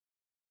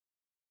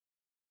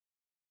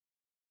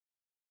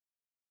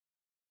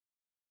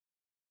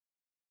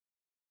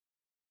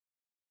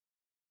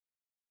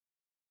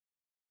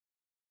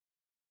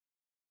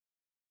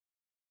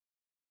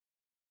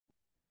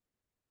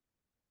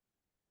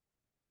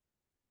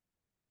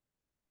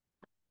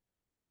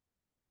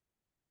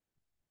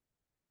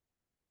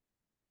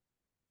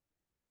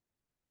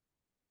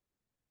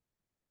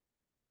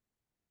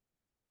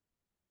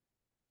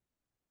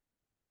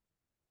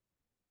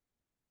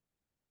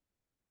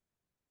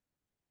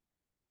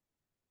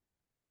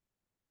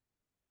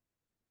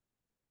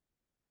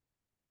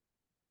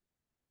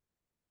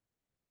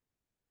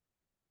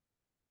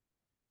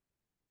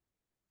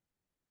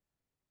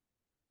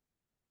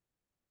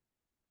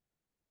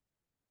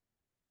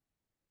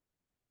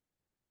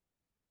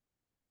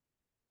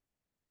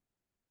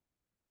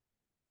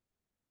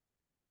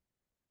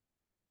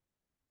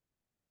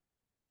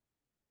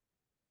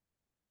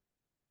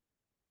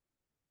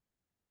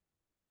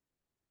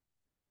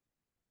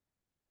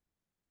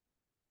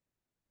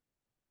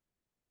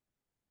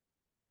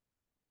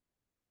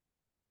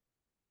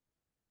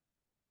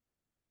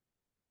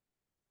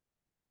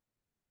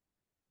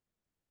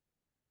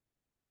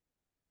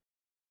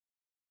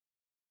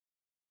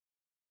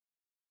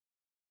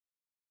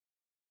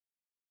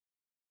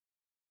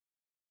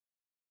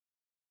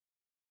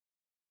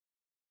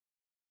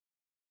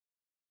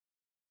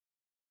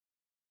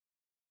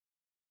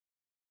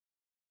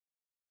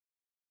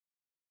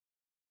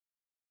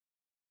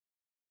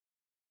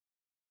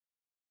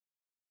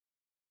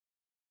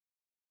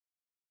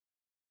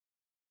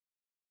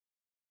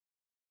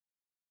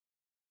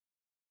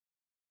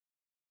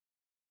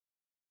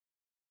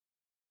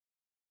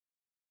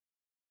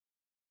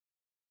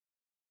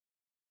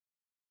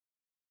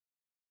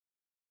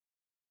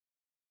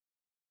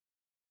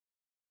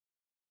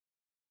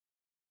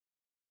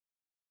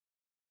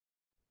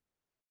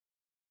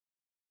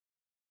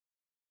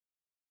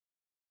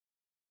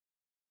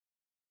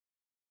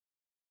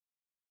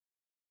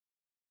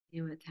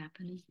See what's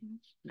happening here?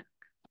 Look.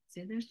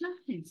 See, there's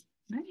nothing.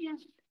 Not yet.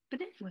 But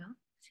it will.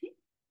 See?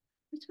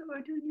 That's what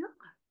we're doing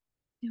yoga.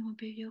 You want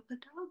to be a yoga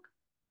dog?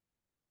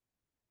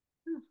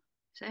 Oh,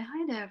 say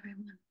hi to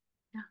everyone.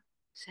 Yeah.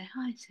 Say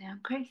hi. Say I'm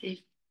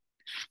crazy.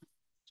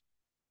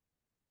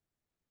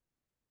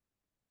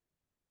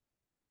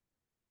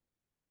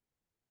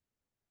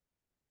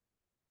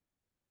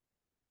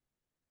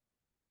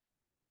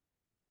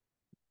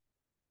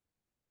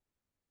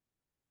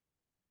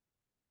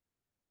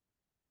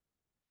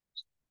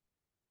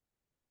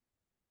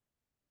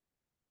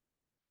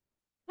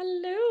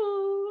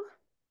 Hello.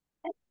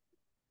 Hey,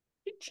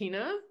 Tina.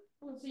 I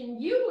haven't seen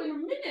you in a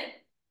minute.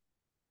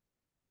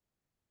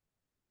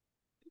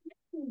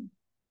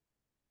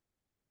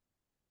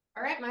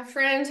 All right, my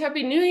friends.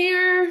 Happy New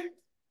Year.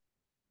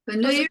 Good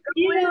New How's Year it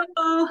to you.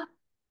 going?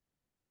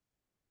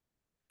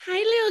 Hi,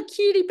 little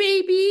cutie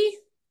baby.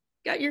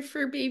 Got your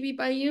fur baby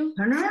by you?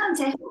 Turn around.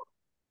 Say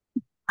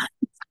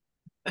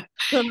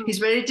he's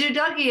ready to do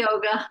doggy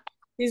yoga.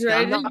 He's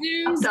Down ready dog, to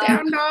do up his dog.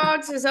 down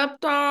dogs, his up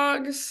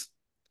dogs.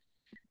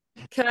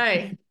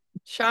 Okay.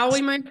 Shall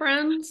we, my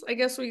friends? I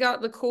guess we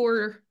got the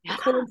core Yeah.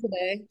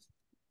 today.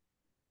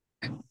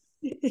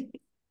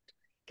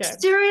 Okay.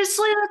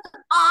 Seriously,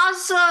 that's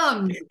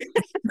awesome. That's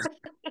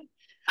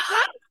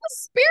the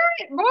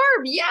spirit,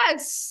 Barb.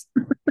 Yes.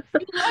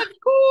 You love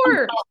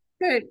core.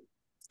 Good.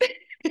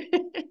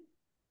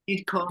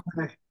 You'd call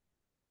her.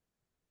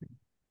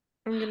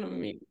 I'm gonna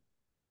mute.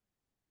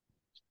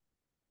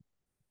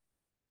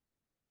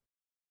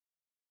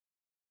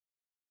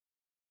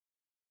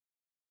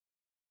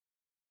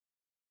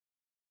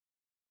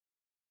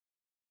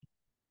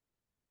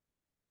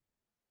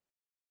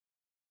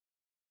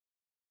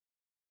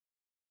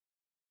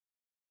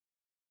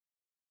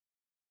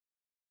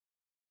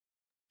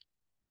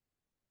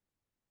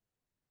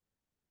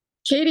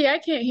 Katie, I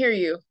can't hear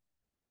you.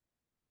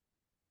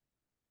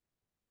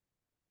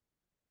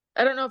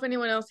 I don't know if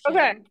anyone else can.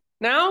 Okay.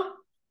 Now?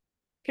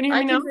 Can you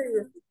hear I me can now? hear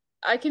you.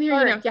 I can hear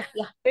All you right. now. Yeah,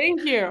 yeah.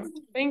 Thank you.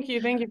 Thank you.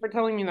 Thank you for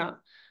telling me that.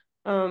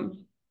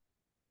 Um,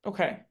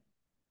 okay.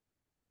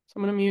 So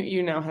I'm gonna mute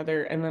you now,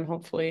 Heather, and then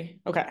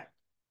hopefully. Okay.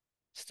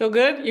 Still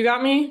good? You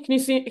got me? Can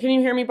you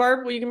hear me,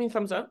 Barb? Will you give me a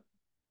thumbs up?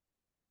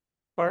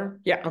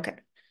 Barb? Yeah, okay.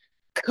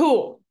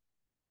 Cool.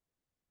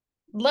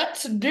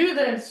 Let's do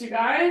this, you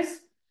guys.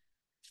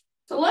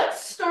 So let's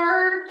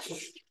start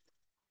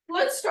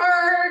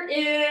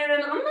in,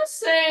 I'm gonna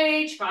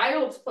say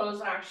child's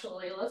pose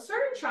actually. Let's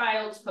start in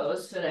child's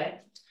pose today.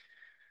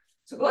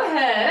 So go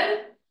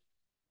ahead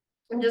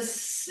and just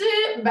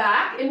sit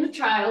back into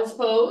child's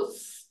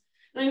pose.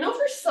 And I know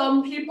for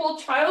some people,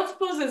 child's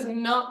pose is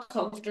not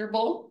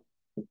comfortable.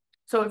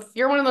 So if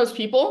you're one of those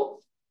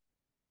people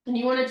and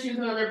you want to choose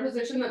another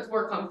position that's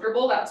more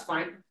comfortable, that's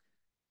fine.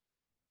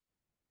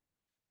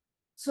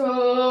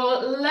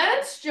 So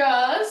let's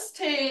just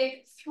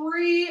take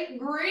 3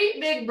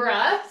 great big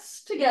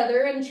breaths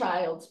together in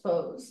child's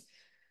pose.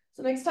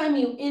 So next time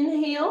you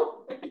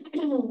inhale,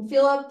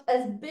 fill up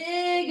as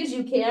big as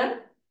you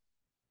can.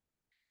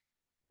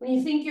 When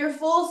you think you're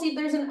full, see if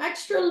there's an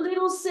extra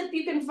little sip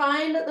you can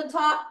find at the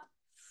top.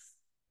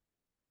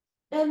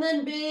 And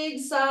then big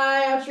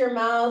sigh out your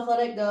mouth,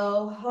 let it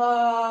go.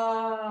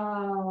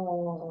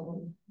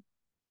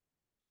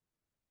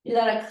 Do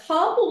that a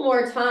couple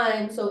more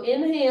times. So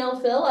inhale,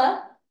 fill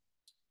up.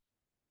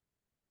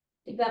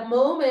 Take that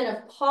moment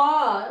of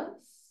pause.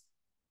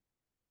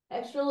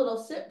 Extra little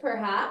sip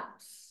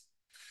perhaps.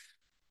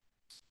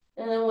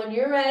 And then when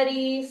you're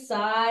ready,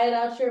 sigh it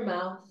out your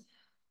mouth.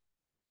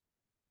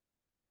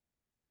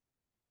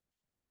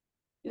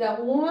 Do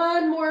that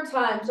one more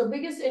time. So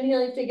biggest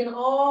inhale you've taken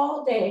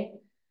all day.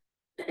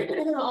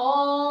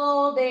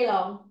 All day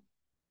long.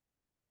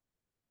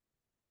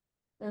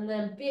 And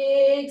then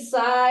big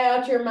sigh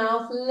out your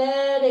mouth.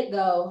 Let it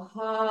go.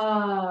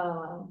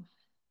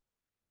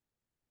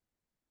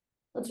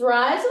 Let's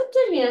rise up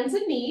to hands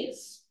and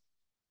knees.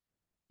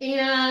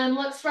 And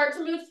let's start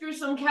to move through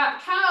some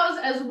cat-cows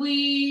as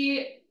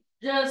we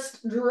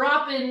just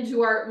drop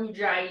into our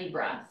Ujjayi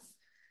breath.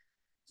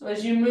 So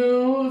as you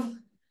move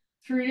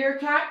through your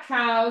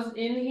cat-cows,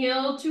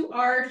 inhale to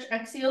arch,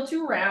 exhale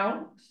to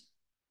round.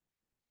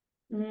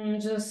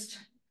 And just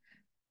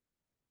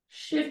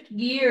shift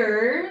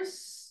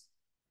gears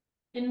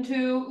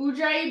into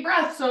Ujjayi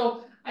breath.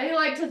 So I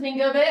like to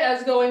think of it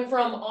as going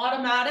from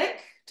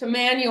automatic to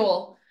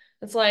manual.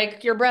 It's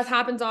like your breath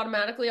happens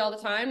automatically all the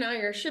time. Now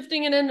you're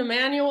shifting it into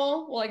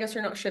manual. Well, I guess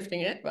you're not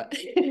shifting it, but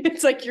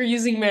it's like you're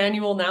using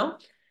manual now.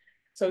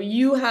 So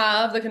you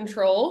have the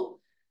control,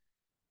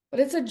 but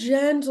it's a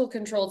gentle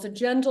control. It's a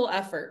gentle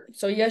effort.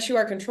 So yes, you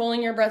are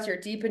controlling your breath. You're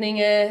deepening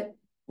it.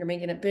 You're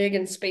making it big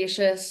and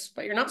spacious,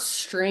 but you're not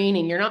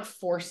straining. You're not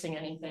forcing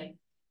anything.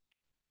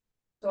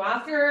 So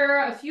after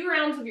a few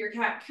rounds of your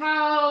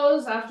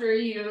cat-cows, after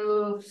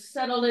you've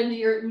settled into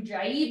your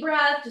Ujjayi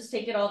breath, just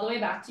take it all the way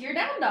back to your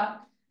down dog.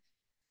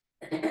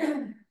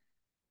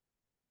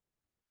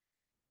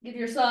 Give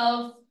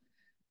yourself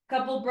a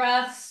couple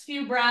breaths,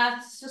 few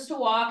breaths, just to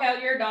walk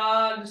out your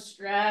dog, to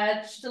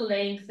stretch, to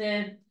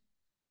lengthen.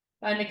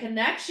 Find a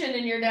connection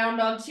in your down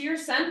dog to your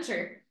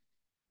center.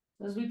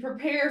 As we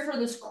prepare for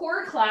this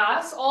core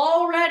class,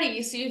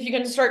 already see if you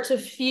can start to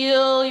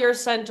feel your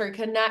center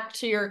connect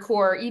to your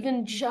core,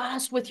 even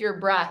just with your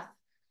breath.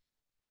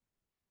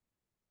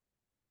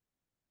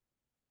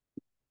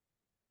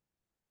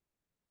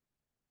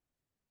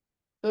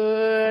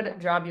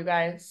 Good job, you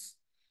guys.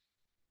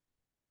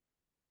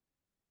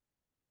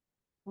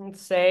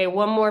 Let's say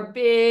one more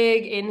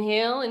big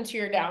inhale into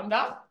your down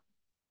dog.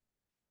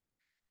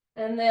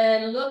 And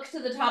then look to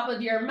the top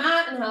of your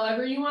mat, and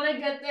however you want to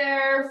get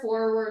there,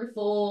 forward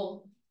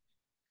fold.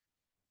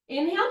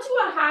 Inhale to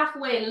a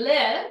halfway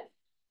lift.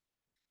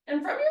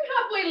 And from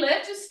your halfway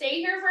lift, just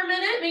stay here for a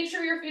minute. Make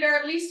sure your feet are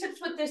at least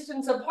hip-width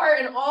distance apart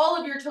and all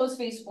of your toes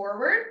face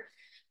forward.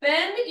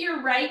 Bend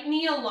your right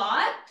knee a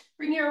lot.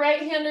 Bring your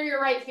right hand or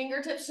your right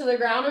fingertips to the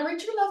ground and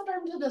reach your left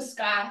arm to the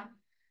sky.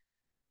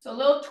 So a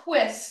little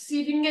twist.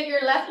 See if you can get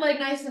your left leg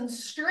nice and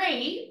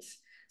straight.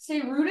 Stay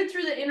rooted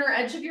through the inner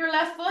edge of your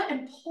left foot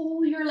and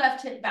pull your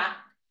left hip back.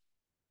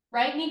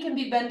 Right knee can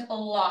be bent a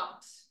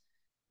lot.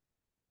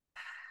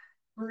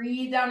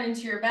 Breathe down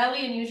into your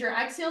belly and use your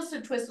exhales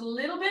to twist a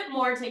little bit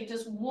more. Take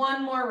just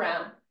one more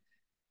round.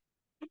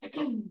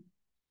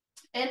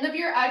 End of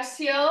your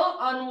exhale,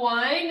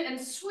 unwind and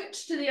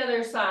switch to the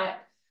other side.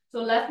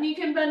 So left knee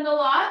can bend a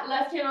lot,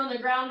 left hand on the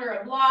ground or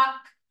a block,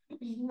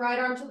 right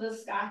arm to the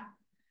sky.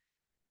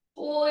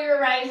 Pull your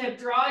right hip,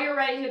 draw your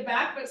right hip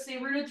back, but stay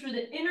rooted through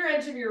the inner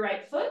edge of your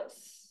right foot.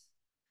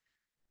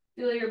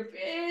 Feel your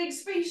big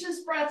spacious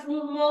breath,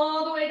 move them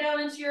all the way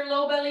down into your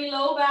low belly,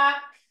 low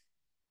back.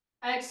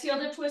 Exhale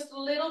to twist a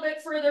little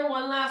bit further,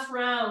 one last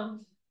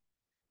round.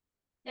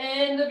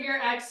 End of your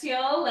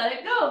exhale, let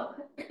it go.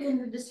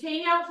 Just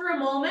hang out for a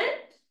moment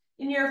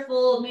in your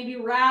fold, maybe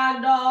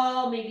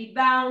ragdoll, maybe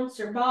bounce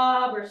or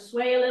bob or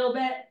sway a little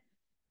bit.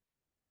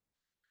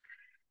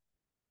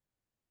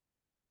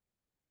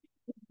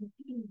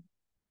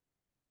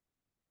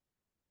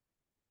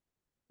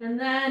 And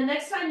then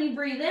next time you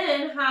breathe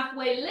in,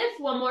 halfway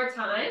lift one more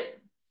time.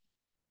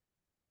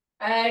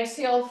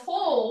 Exhale,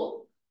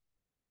 fold.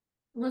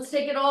 Let's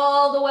take it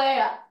all the way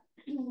up.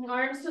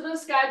 Arms to the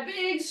sky,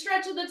 big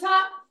stretch at the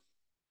top.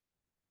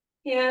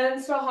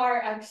 Hands to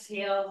heart,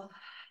 exhale.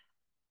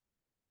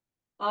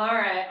 All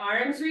right,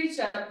 arms reach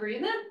up,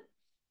 breathe in.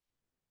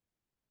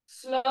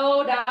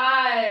 Slow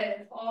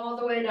dive all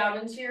the way down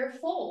into your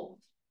fold.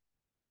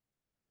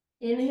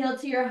 Inhale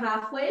to your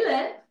halfway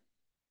lift.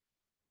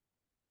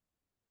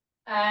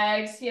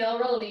 Exhale,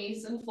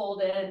 release and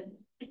fold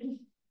in.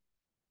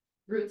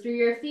 Root through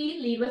your feet,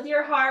 lead with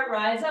your heart,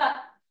 rise up.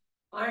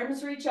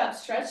 Arms reach up,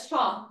 stretch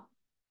tall.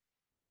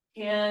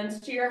 Hands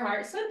to your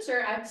heart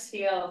center,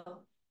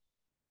 exhale.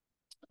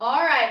 All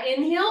right,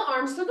 inhale,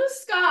 arms to the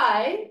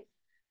sky.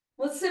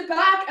 Let's sit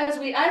back as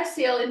we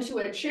exhale into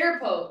a chair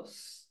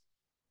pose.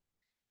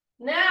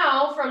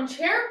 Now, from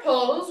chair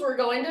pose, we're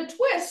going to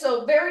twist.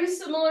 So very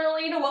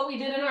similarly to what we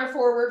did in our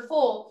forward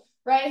fold.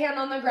 Right hand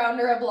on the ground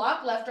or a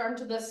block, left arm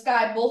to the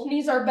sky. Both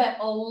knees are bent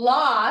a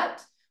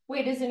lot.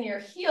 Weight is in your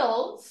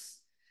heels.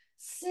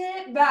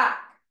 Sit back.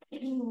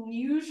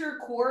 Use your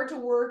core to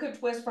work a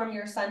twist from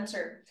your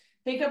center.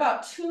 Take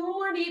about 2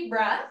 more deep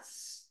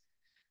breaths.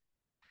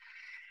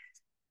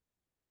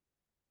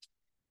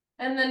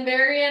 And then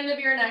very end of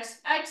your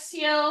next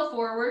exhale,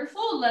 forward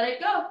fold, let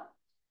it go.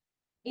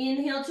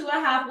 Inhale to a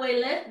halfway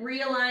lift,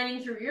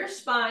 realigning through your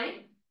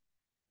spine.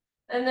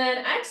 And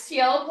then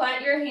exhale,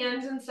 plant your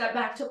hands and step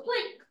back to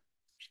plank.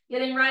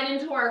 Getting right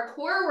into our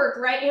core work.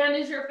 Right hand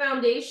is your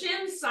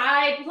foundation,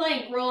 side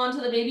plank. Roll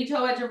onto the baby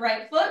toe edge of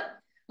right foot,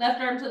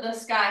 left arm to the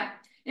sky.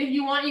 If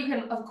you want, you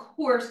can, of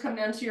course, come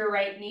down to your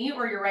right knee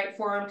or your right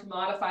forearm to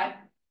modify.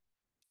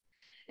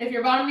 If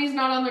your bottom knee is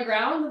not on the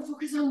ground, then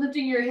focus on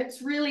lifting your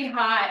hips really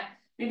high.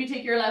 Maybe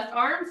take your left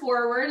arm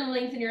forward and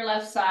lengthen your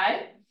left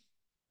side.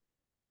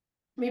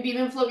 Maybe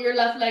even float your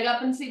left leg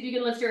up and see if you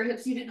can lift your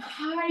hips even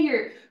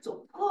higher.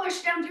 So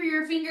push down through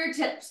your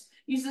fingertips.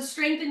 Use the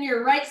strength in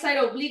your right side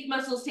oblique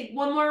muscles. Take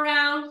one more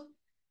round.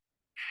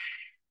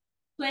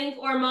 Plank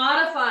or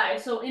modify.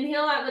 So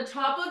inhale at the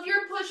top of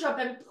your push-up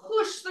and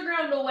push the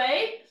ground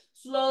away.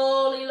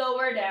 Slowly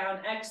lower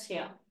down.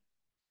 Exhale.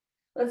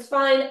 Let's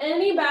find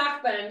any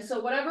back bend. So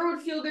whatever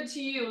would feel good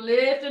to you.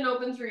 Lift and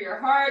open through your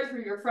heart,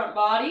 through your front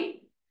body.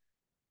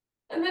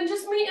 And then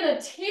just meet in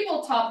a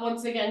tabletop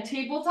once again.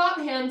 Tabletop,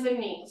 hands and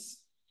knees.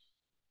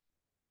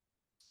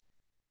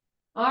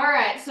 All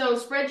right, so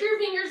spread your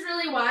fingers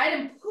really wide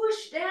and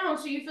push down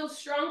so you feel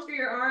strong through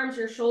your arms,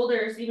 your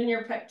shoulders, even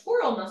your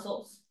pectoral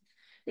muscles.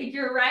 Take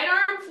your right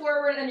arm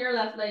forward and your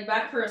left leg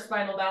back for a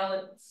spinal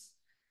balance.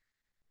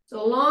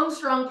 So long,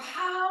 strong,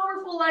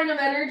 powerful line of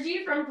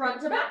energy from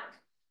front to back.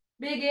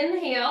 Big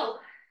inhale.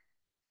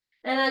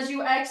 And as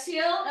you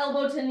exhale,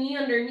 elbow to knee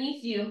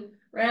underneath you,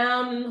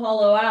 round and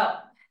hollow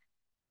out.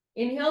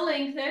 Inhale,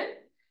 lengthen.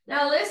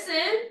 Now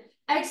listen,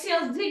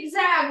 exhale,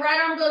 zigzag. Right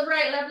arm goes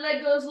right, left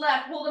leg goes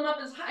left. Hold them up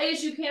as high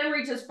as you can,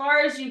 reach as far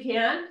as you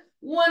can.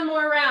 One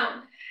more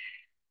round.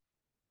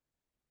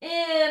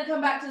 And come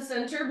back to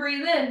center,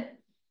 breathe in.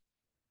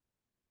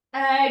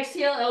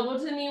 Exhale, elbow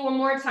to knee one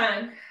more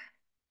time.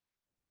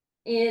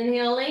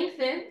 Inhale,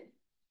 lengthen.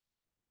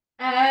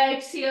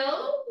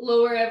 Exhale,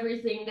 lower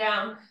everything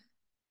down.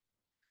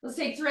 Let's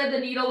take thread the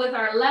needle with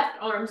our left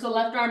arm. So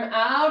left arm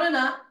out and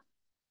up,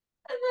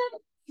 and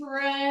then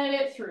thread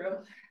it through.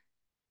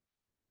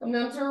 Come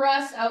down to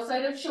rest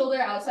outside of shoulder,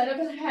 outside of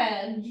the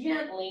head,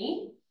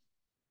 gently.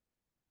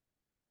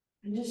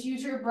 And just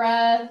use your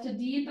breath to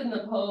deepen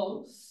the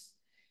pose.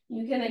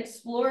 You can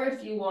explore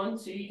if you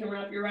want to. You can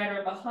wrap your right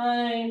arm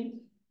behind,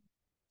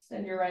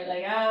 extend your right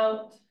leg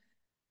out.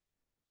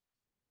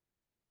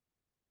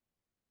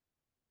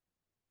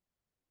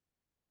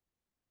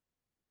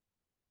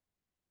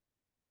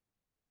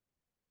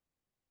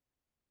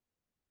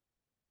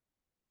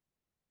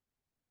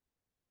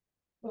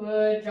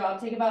 Good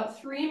job. Take about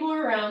 3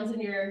 more rounds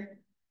in your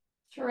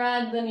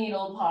thread the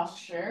needle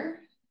posture.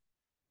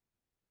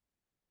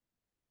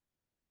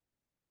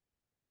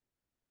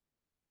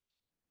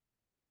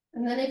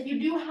 And then if you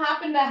do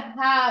happen to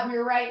have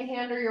your right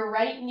hand or your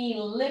right knee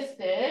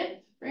lifted,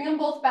 bring them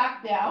both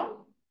back down.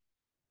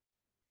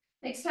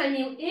 Next time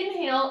you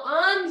inhale,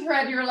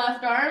 unthread your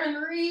left arm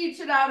and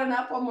reach it out and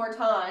up one more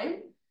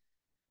time.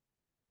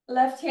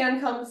 Left hand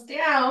comes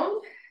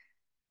down,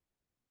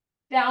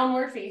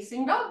 downward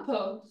facing dog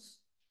pose.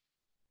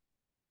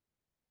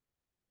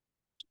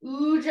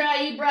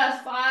 Ujjayi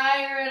breath,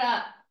 fire it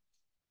up.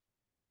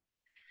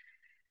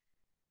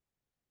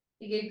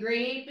 Take a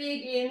great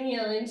big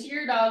inhale into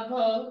your dog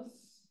pose.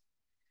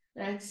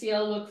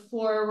 Exhale, look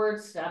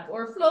forward, step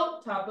or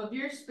float, top of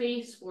your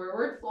space,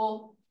 forward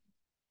fold.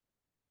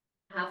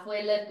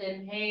 Halfway lift,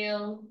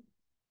 inhale.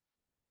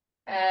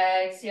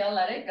 Exhale,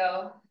 let it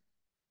go.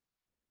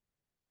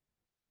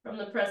 From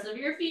the press of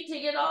your feet,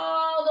 take it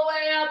all the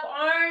way up,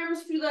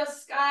 arms to the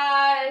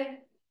sky,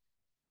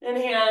 and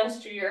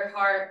hands to your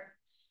heart.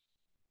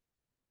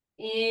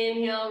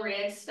 Inhale,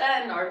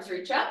 re-extend, arms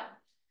reach up.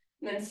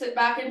 And then sit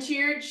back into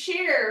your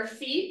chair,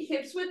 feet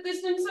hips width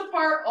distance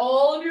apart,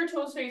 all of your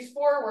toes face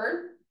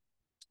forward.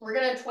 We're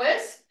gonna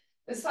twist.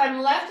 This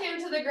time, left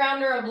hand to the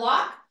ground or a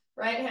block,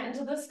 right hand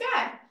to the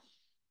sky.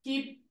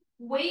 Keep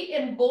weight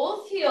in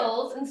both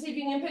heels and see if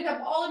you can pick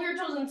up all of your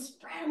toes and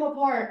spread them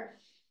apart.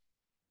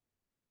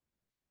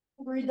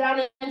 Breathe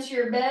down into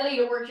your belly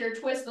to work your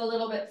twist a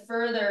little bit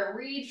further.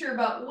 Reach your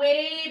butt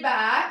way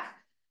back.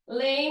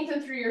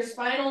 Lengthen through your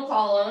spinal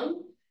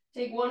column.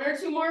 Take 1 or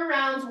 2 more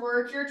rounds,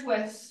 work your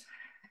twist.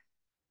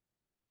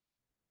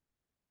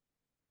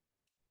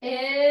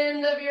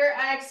 End of your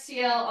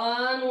exhale,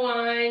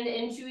 unwind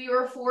into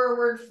your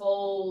forward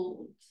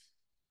fold.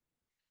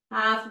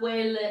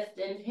 Halfway lift,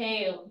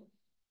 inhale.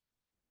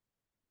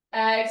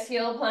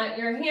 Exhale, plant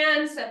your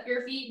hands, step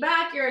your feet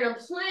back. You're in a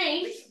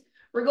plank.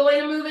 We're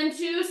going to move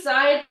into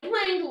side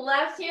plank.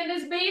 Left hand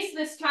is base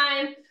this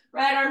time.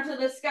 Right arm to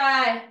the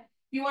sky. If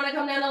you want to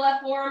come down to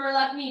left forearm or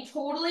left knee,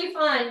 totally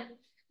fine.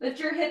 Lift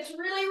your hips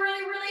really,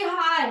 really, really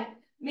high.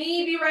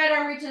 Maybe right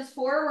arm reaches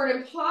forward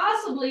and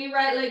possibly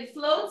right leg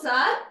floats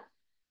up.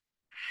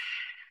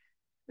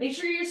 Make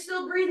sure you're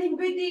still breathing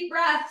big, deep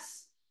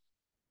breaths.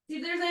 See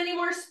if there's any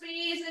more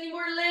space, any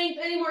more length,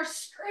 any more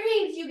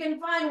strength you can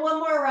find. 1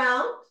 more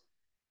round.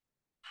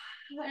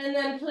 And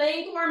then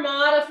plank or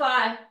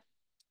modify.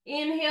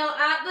 Inhale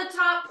at the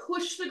top,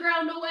 push the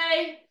ground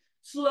away.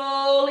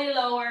 Slowly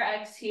lower,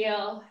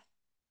 exhale.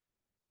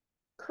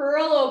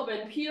 Curl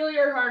open, peel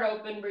your heart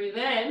open, breathe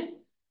in.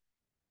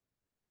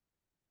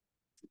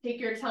 Take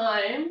your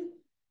time.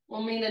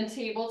 We'll meet in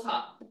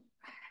tabletop.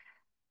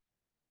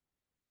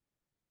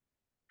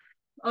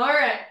 All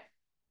right.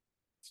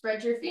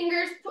 Spread your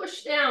fingers,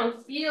 push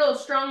down. Feel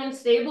strong and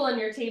stable in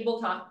your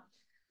tabletop.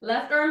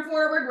 Left arm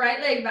forward, right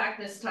leg back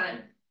this time.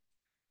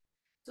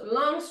 So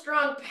long,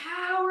 strong,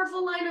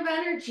 powerful line of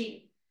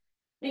energy.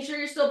 Make sure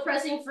you're still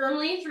pressing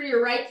firmly through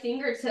your right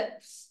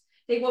fingertips.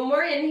 Take 1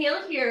 more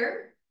inhale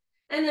here.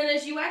 And then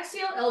as you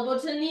exhale, elbow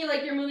to knee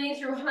like you're moving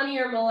through honey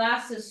or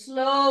molasses,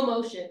 slow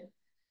motion.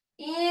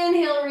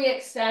 Inhale,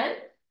 re-extend.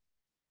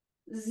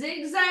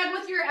 Zigzag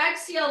with your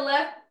exhale,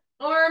 left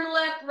arm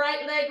left,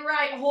 right leg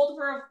right. Hold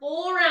for a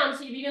full round.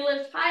 See if you can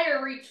lift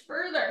higher, reach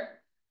further.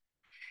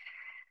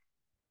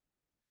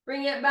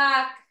 Bring it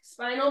back.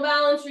 Spinal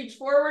balance, reach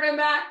forward and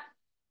back.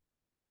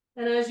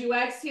 And as you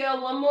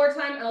exhale, 1 more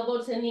time,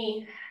 elbow to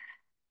knee.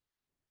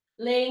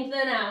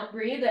 Lengthen out,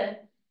 breathe in.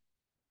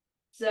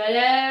 Set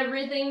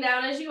everything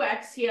down as you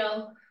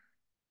exhale.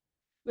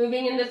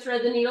 Moving into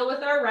thread the needle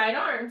with our right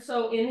arm.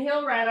 So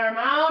inhale, right arm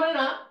out and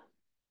up.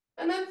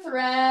 And then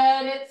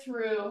thread it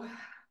through.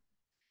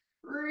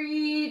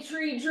 Reach,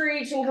 reach,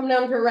 reach, and come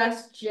down to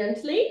rest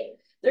gently. If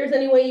there's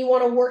any way you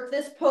want to work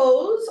this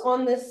pose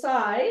on this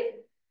side,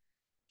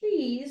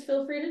 please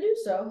feel free to do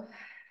so.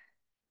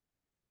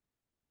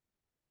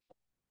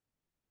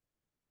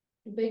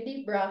 Big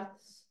deep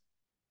breaths.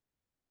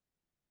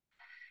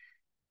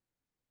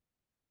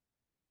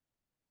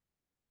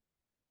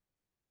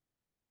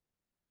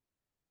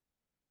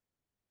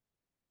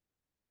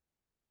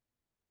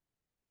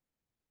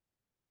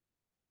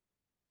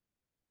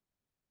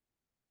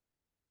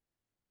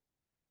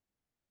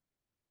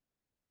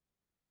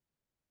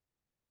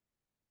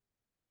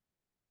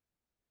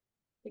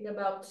 Take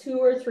about 2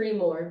 or 3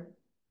 more.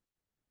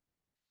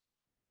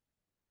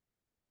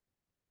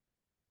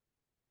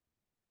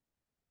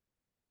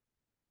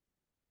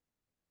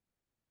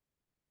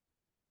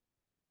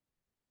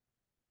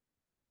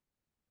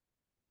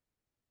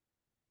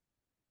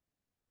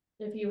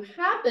 If you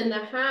happen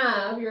to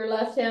have your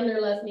left hand or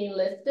left knee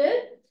lifted,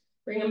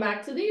 bring them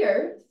back to the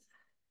earth.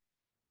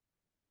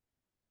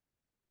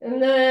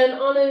 And then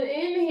on an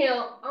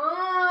inhale,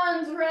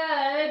 arms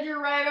red,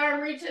 your right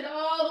arm reach it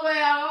all the way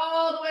out,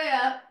 all the way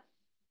up.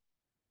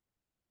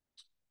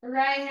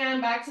 Right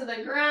hand back to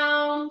the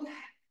ground.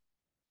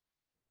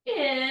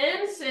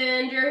 And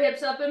send your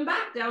hips up and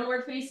back,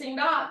 downward facing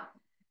dog.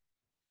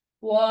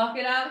 Walk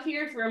it out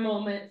here for a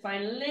moment,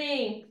 find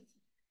length.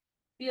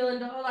 Feel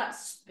into all that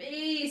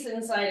space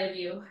inside of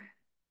you.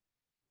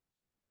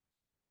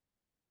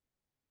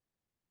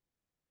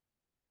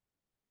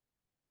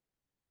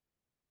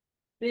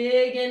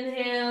 Big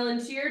inhale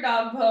into your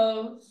dog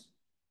pose.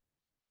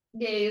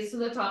 Gaze to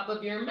the top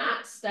of your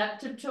mat. Step,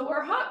 tiptoe,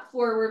 or hop,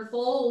 forward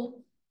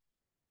fold.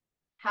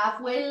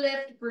 Halfway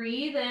lift,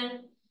 breathe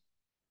in.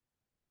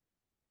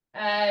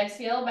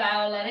 Exhale,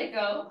 bow, let it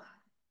go.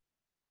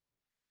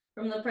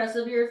 From the press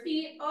of your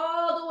feet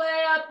all the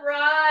way up,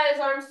 rise,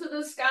 arms to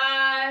the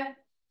sky.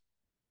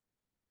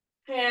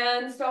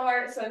 Hands to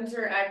heart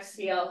center,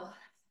 exhale.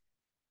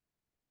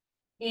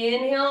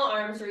 Inhale,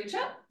 arms reach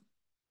up.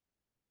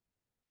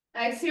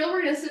 Exhale,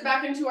 we're gonna sit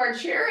back into our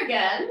chair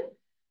again.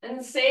 And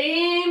the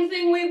same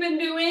thing we've been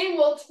doing,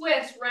 we'll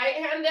twist, right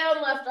hand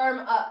down, left arm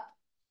up.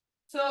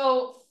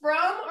 So from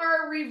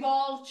our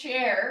revolve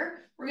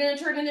chair, we're gonna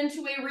turn it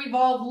into a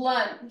revolve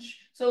lunge.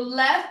 So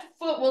left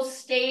foot will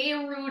stay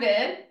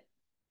rooted.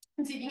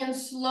 And see if you can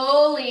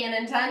slowly and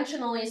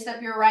intentionally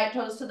step your right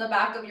toes to the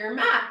back of your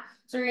mat.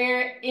 So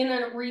you're in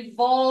a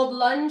revolved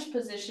lunge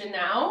position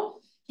now.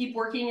 Keep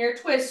working your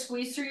twist.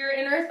 Squeeze through your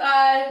inner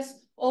thighs.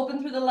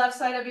 Open through the left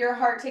side of your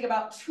heart. Take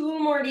about 2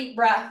 more deep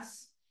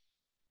breaths.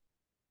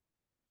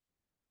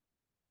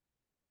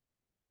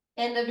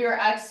 End of your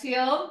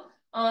exhale.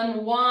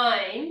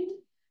 Unwind.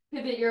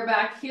 Pivot your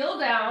back heel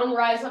down.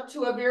 Rise up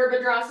to a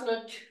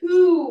Virabhadrasana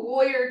 2,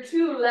 warrior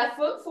 2. Left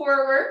foot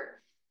forward.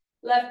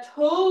 Left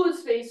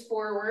toes face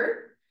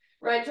forward.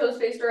 Right toes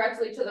face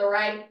directly to the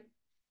right.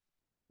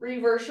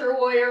 Reverse your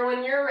warrior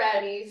when you're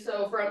ready.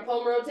 So front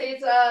palm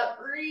rotates up,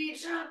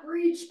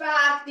 reach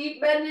back.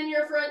 Deep bend in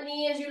your front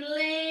knee as you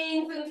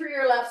lengthen through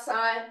your left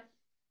side.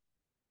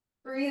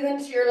 Breathe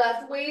into your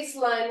left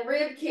waistline,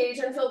 rib cage,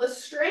 and feel the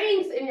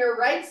strength in your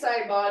right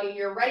side body.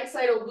 Your right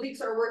side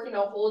obliques are working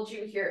to hold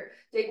you here.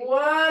 Take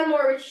 1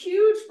 more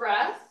huge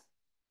breath.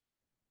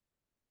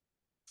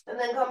 And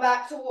then come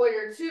back to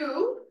warrior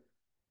 2.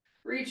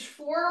 Reach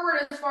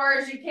forward as far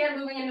as you can,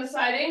 moving into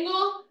side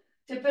angle.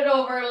 Tip it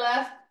over,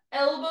 left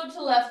elbow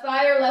to left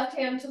thigh or left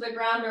hand to the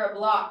ground or a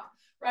block.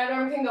 Right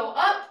arm can go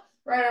up,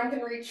 right arm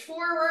can reach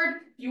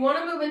forward. If you want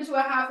to move into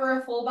a half or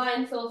a full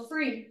bind, feel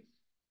free.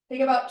 Take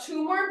about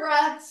 2 more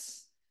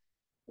breaths.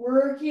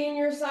 Working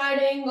your side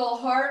angle,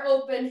 heart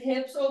open,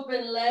 hips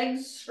open,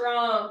 legs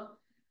strong.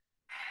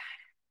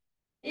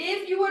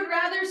 If you would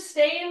rather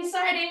stay in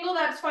side angle,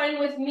 that's fine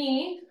with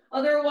me.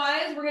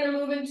 Otherwise, we're gonna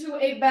move into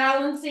a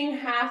balancing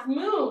half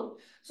moon.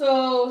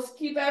 So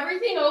keep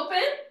everything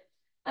open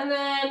and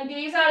then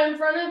gaze out in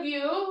front of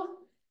you.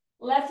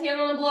 Left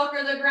hand on the block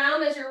or the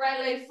ground as your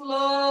right leg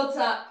floats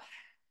up.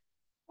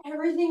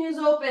 Everything is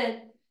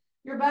open.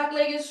 Your back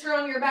leg is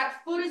strong. Your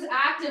back foot is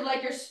active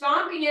like you're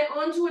stomping it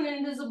onto an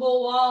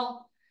invisible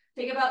wall.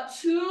 Take about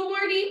 2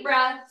 more deep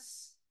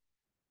breaths.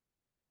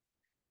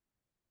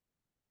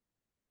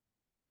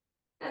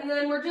 And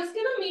then we're just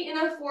gonna meet in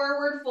a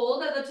forward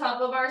fold at the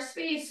top of our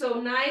space. So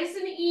nice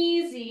and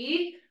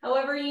easy.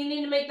 However, you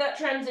need to make that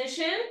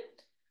transition.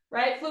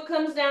 Right foot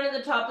comes down to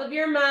the top of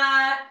your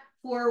mat,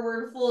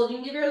 forward fold. You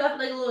can give your left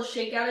leg a little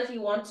shake out if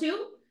you want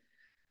to.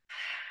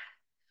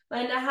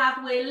 Find a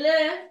halfway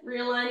lift,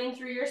 realigning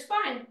through your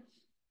spine.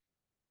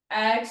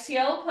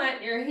 Exhale,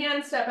 plant your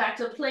hands, step back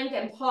to plank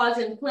and pause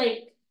in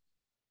plank.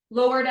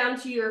 Lower down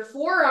to your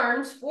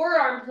forearms,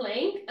 forearm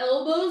plank.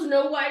 Elbows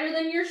no wider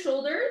than your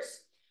shoulders.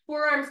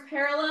 Forearms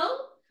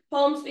parallel,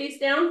 palms face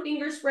down,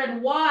 fingers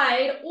spread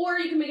wide, or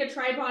you can make a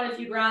tripod if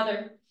you'd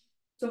rather.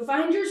 So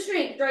find your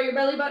strength, draw your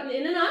belly button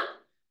in and up,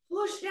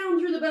 push down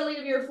through the belly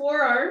of your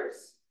forearms.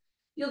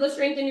 Feel the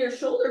strength in your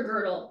shoulder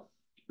girdle.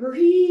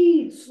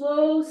 Breathe,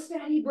 slow,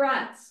 steady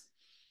breaths.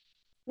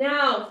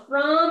 Now,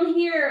 from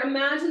here,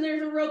 imagine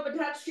there's a rope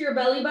attached to your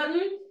belly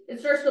button. It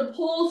starts to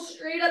pull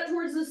straight up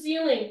towards the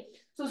ceiling.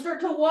 So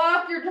start to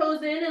walk your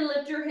toes in and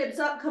lift your hips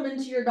up, come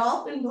into your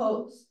dolphin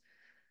pose.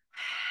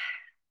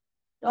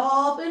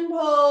 Dolphin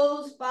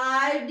pose,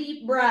 5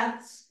 deep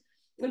breaths.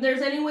 If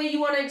there's any way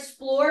you want to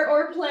explore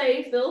or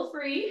play, feel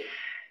free.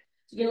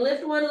 You can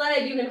lift one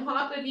leg, you can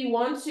hop if you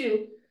want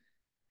to.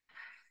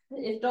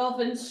 If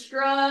dolphin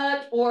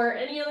strut or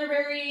any other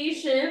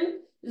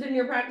variation is in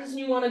your practice and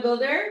you want to go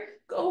there,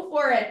 go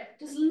for it.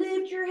 Just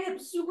lift your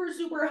hips super,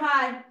 super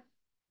high.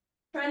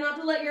 Try not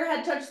to let your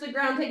head touch the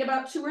ground. Take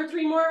about 2 or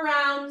 3 more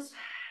rounds.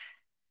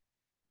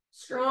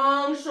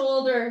 Strong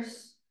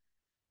shoulders.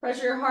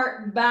 Press your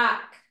heart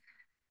back.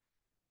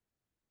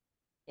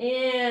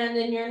 And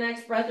in your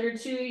next breath or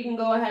two, you can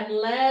go ahead and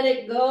let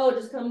it go.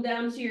 Just come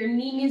down to your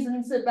knees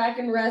and sit back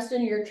and rest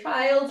in your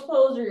child's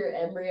pose or your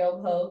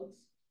embryo pose.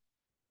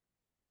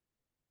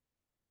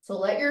 So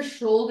let your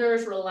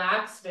shoulders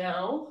relax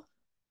now.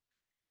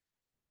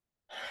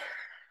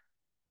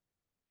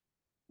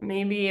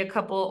 Maybe a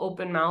couple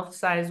open mouth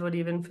sighs would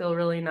even feel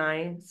really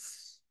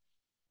nice.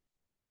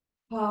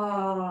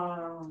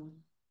 Ah.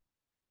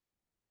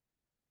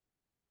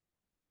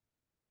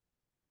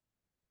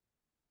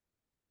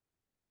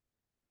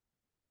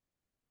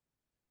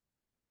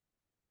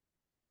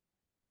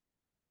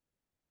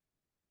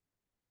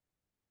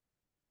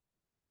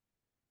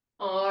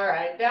 All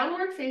right,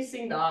 downward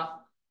facing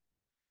dog.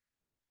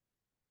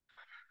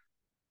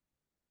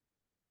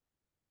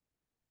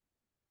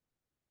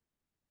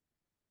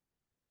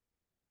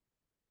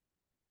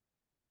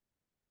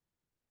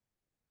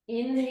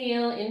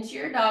 Inhale into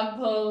your dog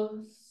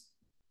pose.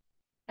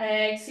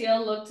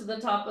 Exhale, look to the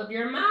top of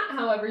your mat,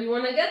 however you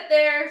want to get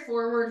there.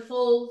 Forward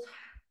fold.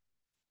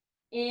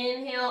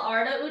 Inhale,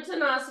 Ardha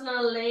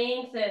Uttanasana,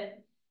 lengthen.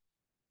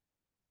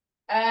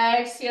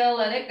 Exhale,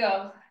 let it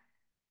go.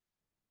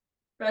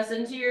 Press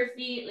into your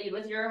feet, lead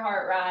with your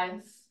heart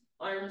rise.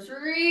 Arms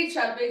reach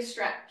up, big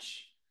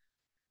stretch.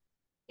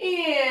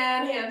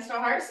 And hands to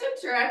heart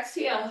center,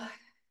 exhale.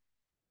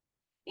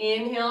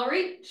 Inhale,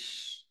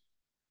 reach.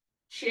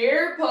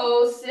 Chair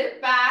pose,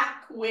 sit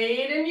back,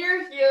 weight in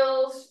your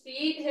heels,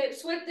 feet,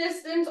 hips width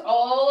distance,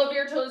 all of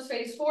your toes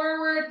face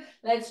forward.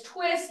 Let's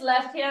twist,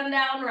 left hand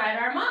down, right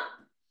arm up.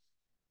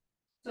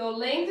 So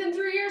lengthen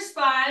through your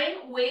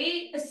spine,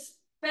 weight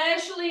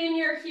especially in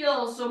your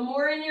heels. So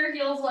more in your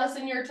heels, less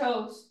in your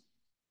toes.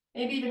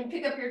 Maybe even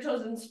pick up your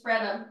toes and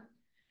spread them.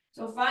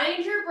 So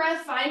find your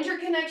breath, find your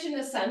connection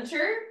to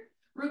center.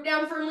 Root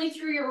down firmly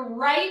through your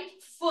right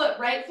foot.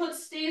 Right foot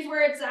stays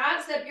where it's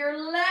at. Step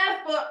your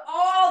left foot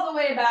all the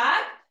way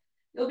back.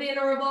 You'll be in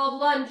a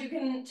revolved lunge. You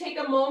can take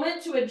a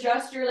moment to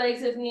adjust your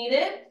legs if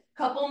needed.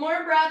 Couple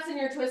more breaths in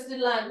your twisted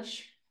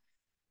lunge.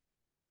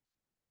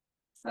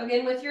 Hug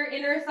in with your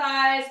inner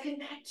thighs.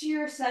 Connect to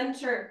your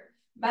center.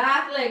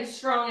 Back leg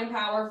strong and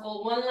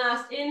powerful. One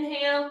last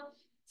inhale.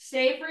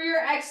 Stay for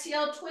your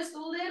exhale. Twist a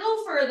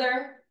little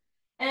further.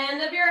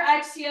 End of your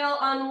exhale,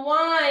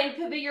 unwind,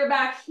 pivot your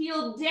back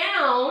heel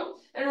down,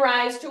 and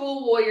rise to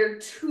a warrior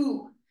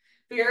two.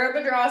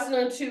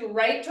 Virabhadrasana 2.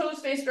 Right toes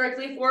face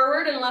directly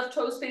forward and left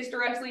toes face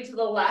directly to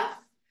the left.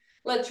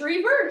 Let's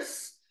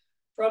reverse.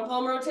 Front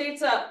palm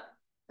rotates up.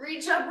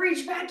 Reach up,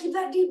 reach back. Keep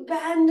that deep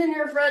bend in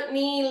your front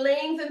knee.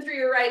 Lengthen through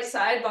your right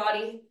side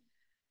body.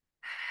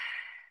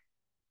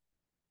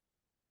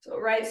 So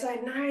right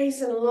side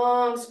nice and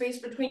long. Space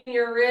between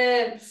your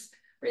ribs.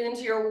 Breathe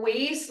into your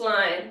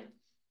waistline.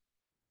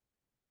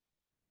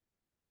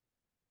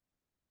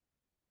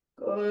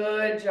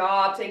 Good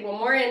job. Take one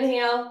more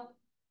inhale.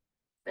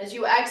 As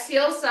you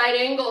exhale, side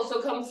angle.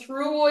 So come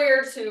through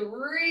warrior two.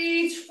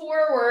 Reach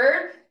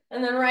forward.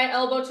 And then right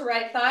elbow to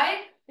right thigh.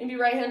 Maybe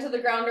right hand to the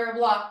ground or a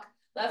block.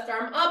 Left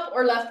arm up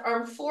or left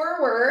arm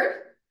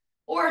forward.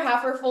 Or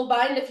half or full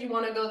bind if you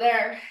want to go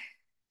there.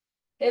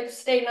 Hips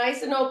stay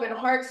nice and open.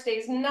 Heart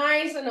stays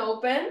nice and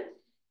open.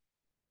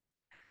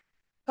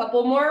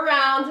 Couple more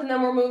rounds and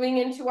then we're moving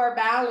into our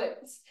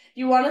balance. If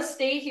you want to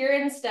stay here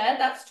instead,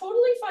 that's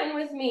totally fine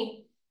with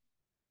me.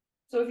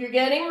 So if you're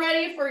getting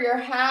ready for your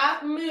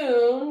half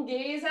moon,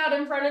 gaze out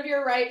in front of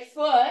your right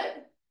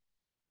foot.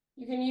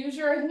 You can use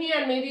your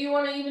hand. Maybe you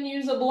want to even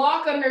use a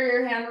block under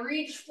your hand.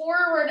 Reach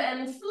forward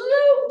and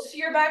float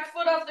your back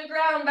foot off the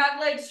ground. Back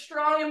leg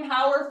strong and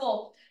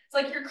powerful. It's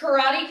like you're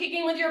karate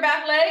kicking with your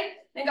back leg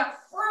and got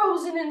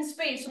frozen in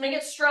space. So make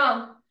it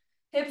strong.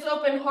 Hips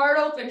open, heart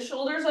open,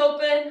 shoulders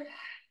open.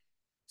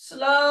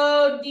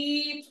 Slow,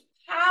 deep,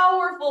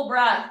 powerful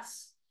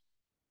breaths.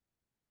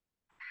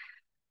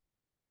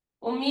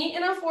 We'll meet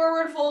in a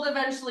forward fold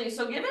eventually.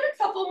 So give it a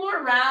couple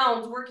more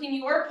rounds, working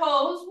your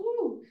pose.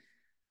 Woo.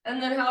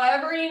 And then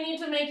however you need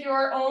to make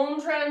your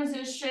own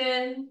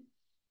transition,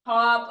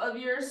 top of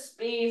your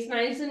space,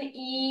 nice and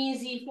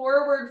easy,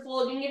 forward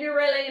fold. You can give your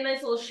right leg a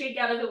nice little shake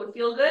out if it would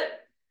feel good.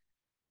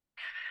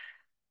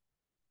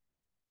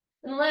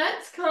 And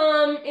let's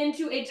come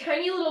into a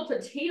tiny little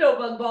potato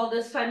bug ball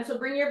this time. So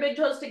bring your big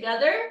toes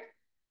together,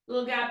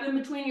 little gap in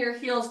between your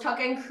heels, tuck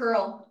and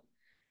curl.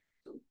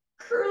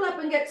 Curl up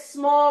and get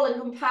small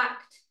and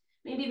compact.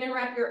 Maybe even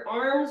wrap your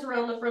arms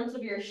around the fronts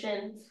of your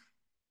shins.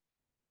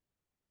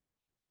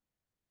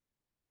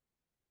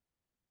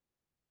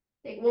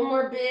 Take one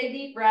more big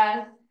deep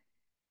breath.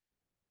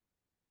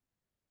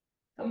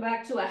 Come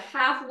back to a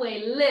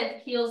halfway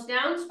lift. Heels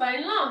down,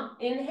 spine long.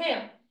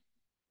 Inhale.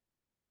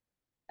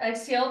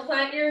 Exhale,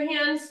 plant your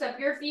hands, step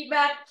your feet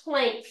back,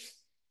 plank.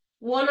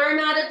 One arm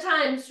at a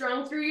time,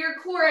 strong through your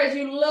core as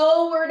you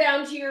lower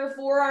down to your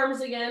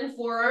forearms again,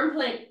 forearm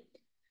plank.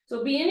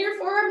 So be in your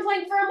forearm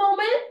plank for a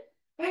moment.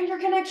 Find your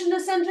connection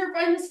to center.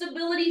 Find the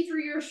stability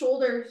through your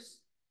shoulders.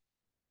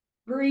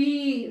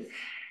 Breathe.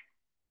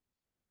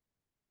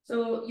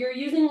 So you're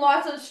using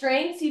lots of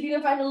strength. See if you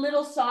can find a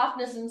little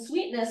softness and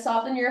sweetness.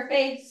 Soften your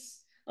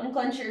face,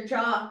 unclench your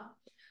jaw.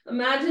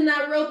 Imagine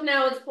that rope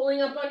now, it's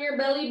pulling up on your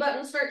belly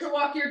button. Start to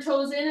walk your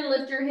toes in and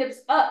lift your hips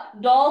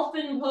up.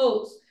 Dolphin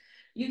pose.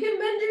 You can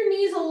bend your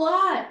knees a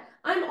lot.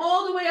 I'm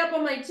all the way up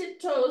on my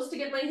tiptoes to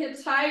get my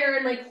hips higher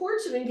and my core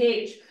to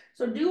engage.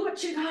 So do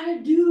what you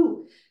gotta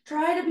do.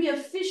 Try to be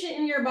efficient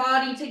in your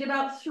body. Take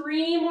about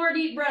 3 more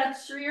deep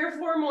breaths, 3 or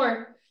 4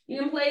 more. You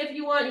can play if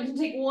you want. You can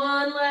take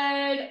one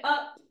leg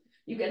up.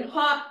 You can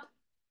hop.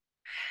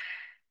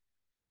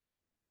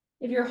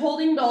 If you're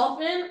holding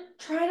dolphin,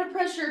 try to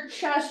press your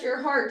chest,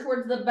 your heart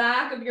towards the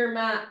back of your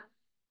mat.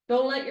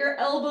 Don't let your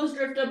elbows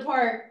drift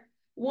apart.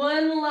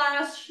 One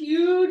last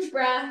huge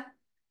breath.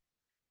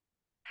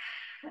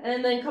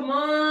 And then come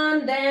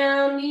on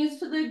down, knees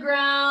to the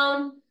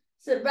ground.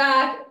 Sit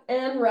back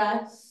and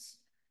rest.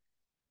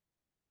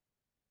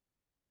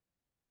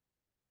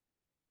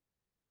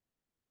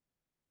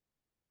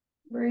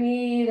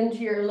 Breathe into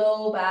your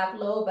low back,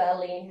 low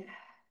belly.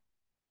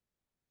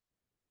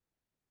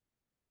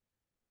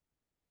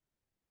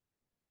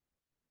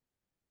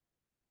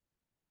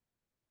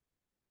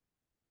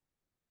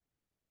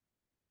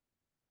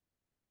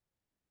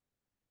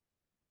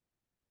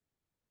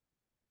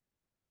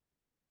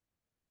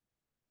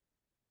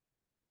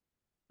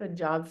 Good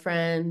job,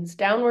 friends.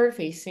 Downward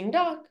facing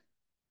dog.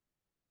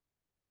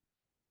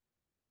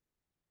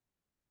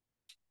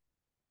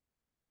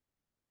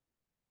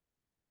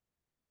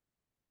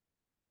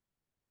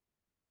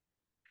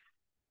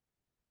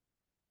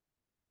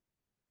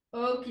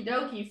 Okie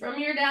dokie, from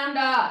your down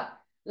dog,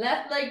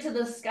 left leg to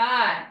the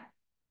sky.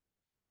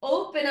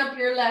 Open up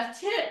your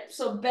left hip,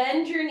 so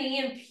bend your knee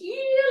and peel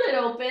it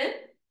open.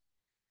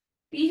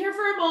 Be here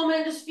for a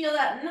moment, just feel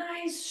that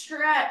nice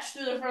stretch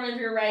through the front of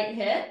your right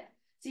hip.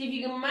 See if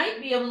you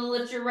might be able to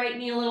lift your right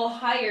knee a little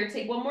higher.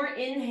 Take one more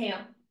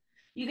inhale.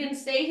 You can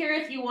stay here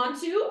if you want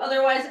to,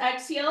 otherwise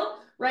exhale.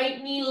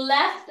 Right knee,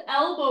 left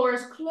elbow, or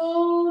as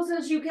close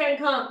as you can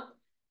come.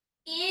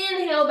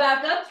 Inhale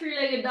back up,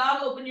 3-legged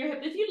dog, open your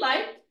hip if you'd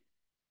like.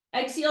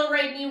 Exhale,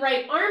 right knee,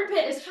 right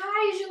armpit as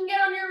high as you can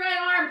get on your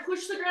right arm.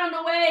 Push the ground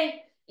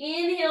away.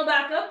 Inhale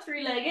back up,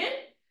 3-legged.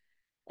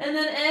 And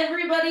then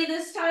everybody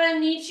this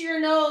time, knee to your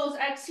nose.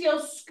 Exhale,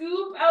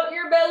 scoop out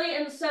your belly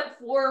and step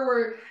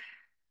forward.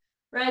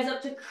 Rise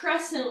up to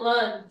crescent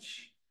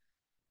lunge.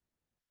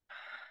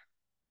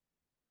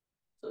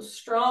 So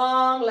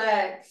strong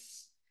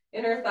legs.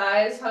 Inner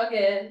thighs hug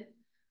in.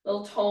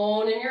 Little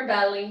tone in your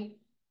belly.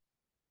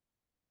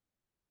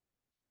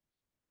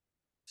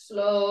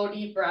 Slow,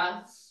 deep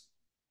breaths.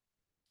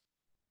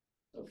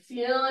 So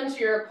feel into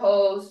your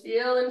pose,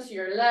 feel into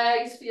your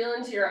legs, feel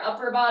into your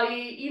upper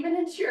body, even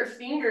into your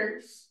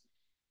fingers.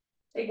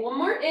 Take one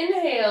more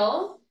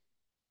inhale.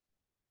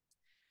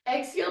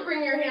 Exhale,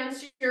 bring your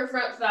hands to your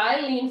front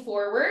thigh, lean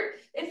forward.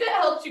 If it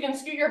helps, you can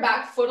scoot your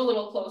back foot a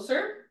little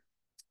closer.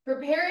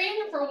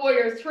 Preparing for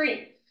warrior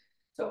 3.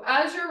 So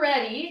as you're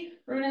ready,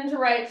 root into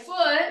right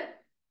foot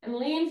and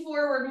lean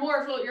forward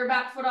more, float your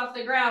back foot off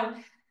the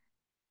ground.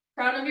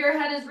 Crown of your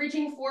head is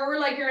reaching forward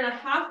like you're in a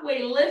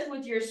halfway lift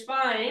with your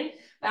spine.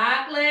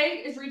 Back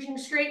leg is reaching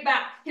straight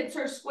back. Hips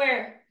are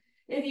square.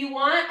 If you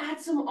want, add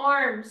some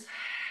arms.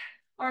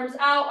 Arms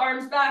out,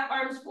 arms back,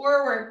 arms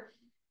forward.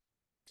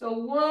 So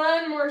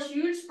one more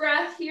huge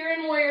breath here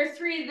in warrior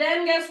 3.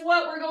 Then guess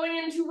what? We're going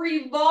into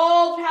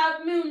revolved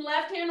half moon.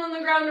 Left hand on the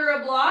ground or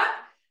a block.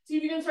 See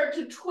if you can start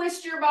to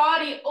twist your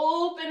body.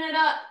 Open it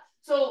up.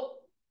 So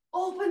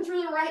open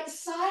through the right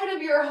side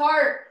of your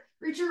heart.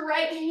 Reach your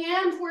right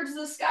hand towards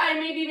the sky,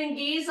 maybe even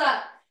gaze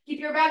up.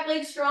 Keep your back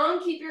leg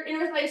strong, keep your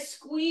inner thigh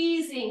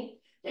squeezing.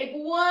 Take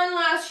one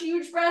last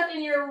huge breath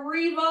in your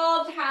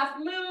revolved half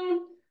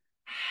moon.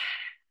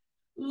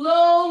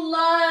 Low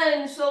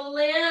lunge, so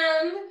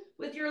land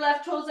with your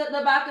left toes at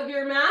the back of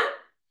your mat.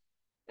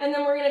 And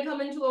then we're gonna come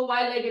into a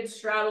wide-legged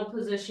straddle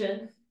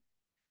position.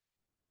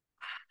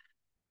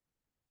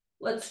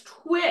 Let's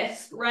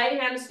twist, right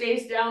hand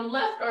stays down,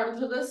 left arm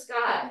to the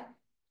sky.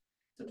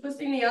 So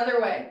twisting the other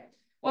way.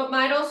 What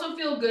might also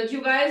feel good,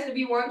 you guys, if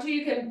you want to,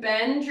 you can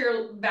bend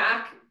your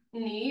back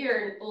knee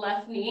or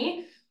left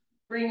knee.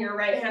 Bring your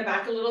right hand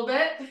back a little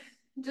bit.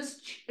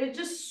 It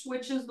just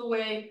switches the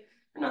way,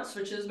 or not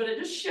switches, but it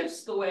just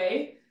shifts the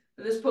way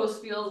that this pose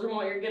feels and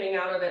what you're getting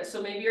out of it.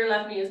 So maybe your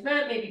left knee is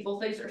bent, maybe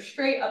both legs are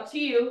straight, up to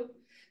you.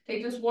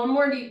 Take just one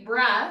more deep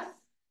breath.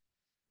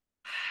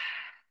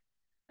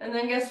 And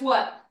then guess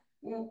what?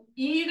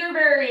 Either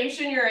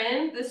variation you're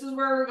in, this is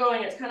where we're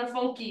going. It's kind of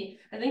funky.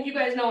 I think you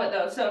guys know it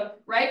though. So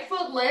right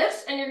foot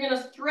lifts and you're going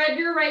to thread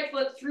your right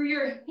foot through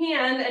your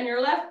hand and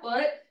your left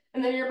foot.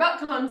 And then your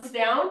butt comes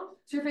down.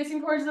 So you're facing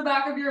towards the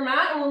back of your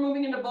mat and we're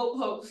moving into boat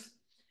pose.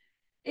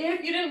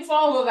 If you didn't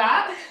follow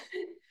that,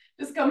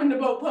 just come into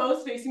boat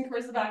pose facing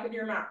towards the back of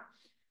your mat.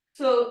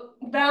 So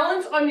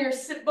balance on your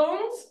sit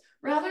bones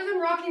rather than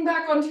rocking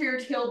back onto your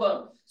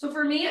tailbone. So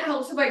for me, it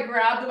helps if I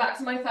grab the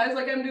backs of my thighs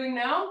like I'm doing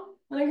now.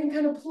 And I can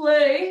kind of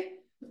play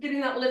with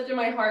getting that lift in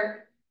my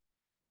heart.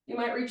 You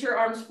might reach your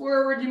arms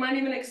forward. You might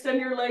even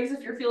extend your legs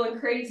if you're feeling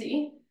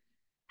crazy.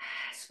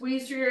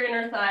 Squeeze through your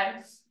inner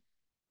thighs.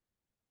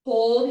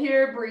 Hold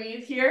here,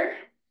 breathe here.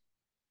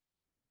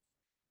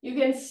 You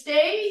can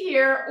stay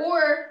here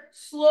or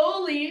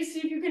slowly see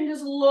if you can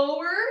just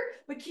lower,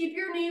 but keep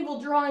your navel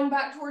drawing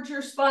back towards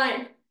your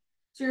spine.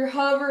 So you're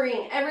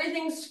hovering,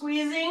 everything's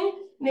squeezing,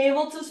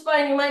 navel to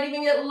spine. You might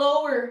even get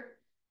lower.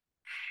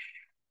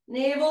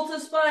 Navel to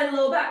spine,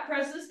 low back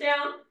presses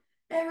down.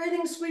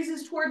 Everything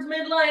squeezes towards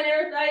midline,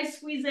 inner thighs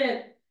squeeze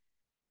in.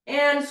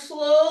 And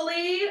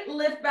slowly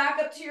lift back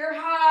up to your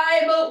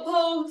high boat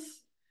pose.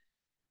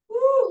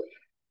 Woo.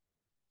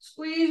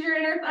 Squeeze your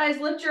inner thighs,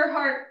 lift your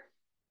heart.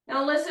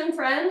 Now listen,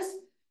 friends,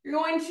 you're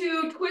going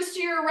to twist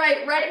to your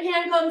right. Right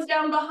hand comes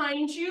down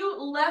behind you,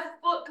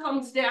 left foot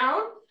comes down,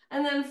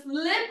 and then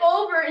flip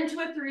over into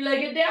a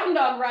three-legged down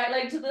dog, right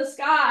leg to the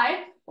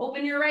sky.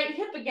 Open your right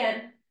hip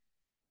again.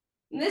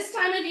 And this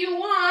time, if you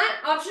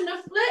want, option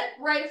to flip,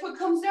 right foot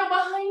comes down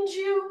behind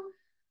you.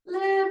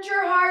 Lift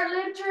your heart,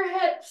 lift your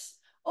hips,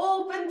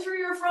 open through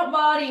your front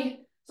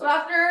body. So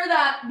after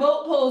that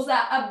boat pose,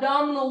 that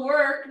abdominal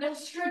work, now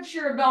stretch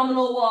your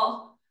abdominal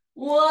wall.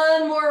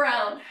 One more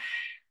round.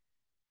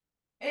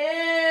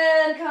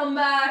 And come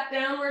back,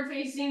 downward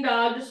facing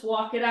dog, just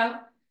walk it out.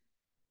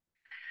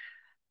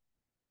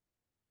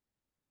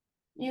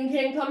 You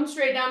can come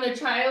straight down to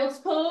child's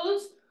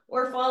pose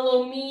or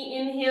follow me,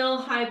 inhale,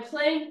 high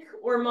plank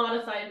or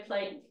modified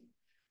plank.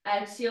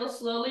 Exhale,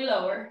 slowly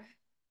lower.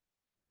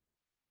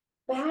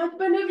 Back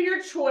bend of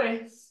your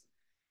choice.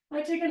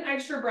 Might take an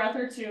extra breath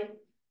or two.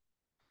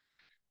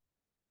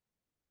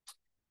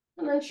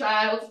 And then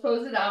child's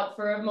pose it out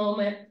for a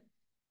moment.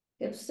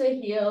 Hips to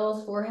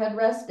heels, forehead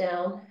rest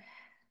down.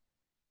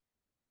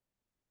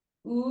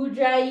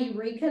 Ujjayi,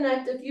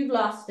 reconnect if you've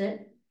lost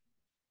it.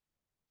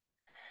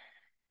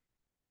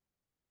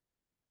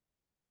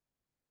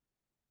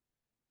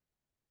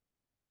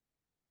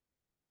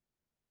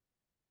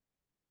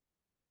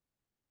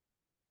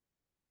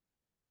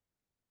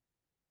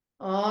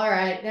 All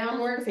right,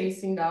 downward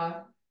facing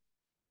dog.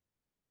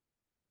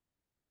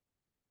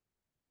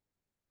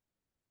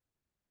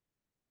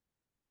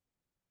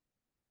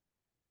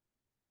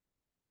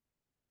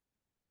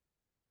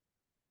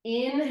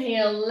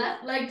 Inhale,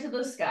 left leg to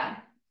the sky.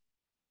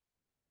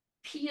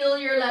 Peel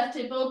your left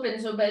hip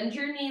open, so bend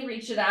your knee,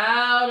 reach it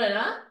out and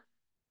up.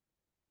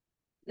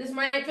 This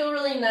might feel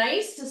really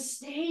nice to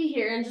stay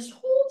here and just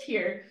hold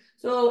here.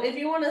 So if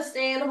you want to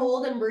stay and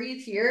hold and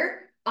breathe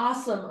here,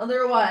 awesome.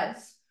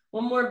 Otherwise,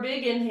 one more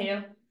big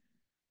inhale.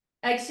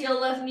 Exhale,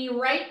 left knee,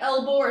 right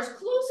elbow, or as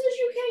close as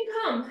you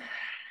can come.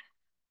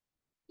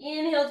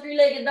 Inhale,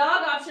 three-legged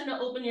dog, option to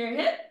open your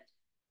hip.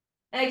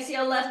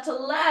 Exhale, left to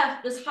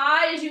left, as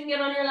high as you can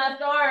get on your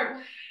left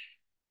arm.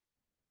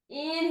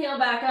 Inhale,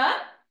 back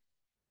up.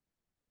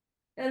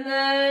 And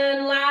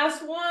then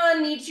last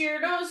one, knee to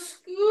your nose,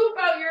 scoop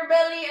out your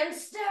belly and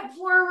step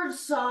forward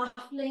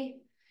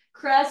softly.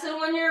 Crescent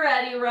when you're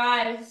ready,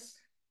 rise.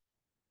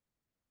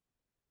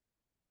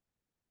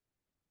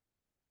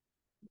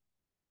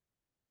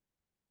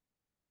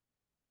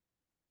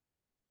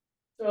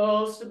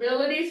 So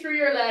stability through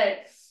your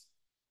legs.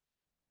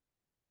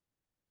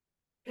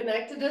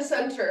 Connected to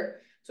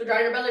center. So draw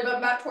your belly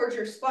button back towards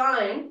your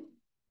spine.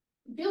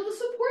 Feel the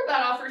support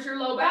that offers your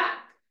low back.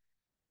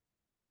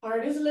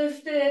 Heart is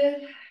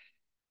lifted.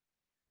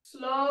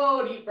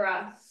 Slow, deep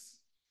breaths.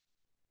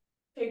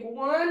 Take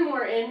one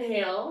more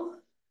inhale.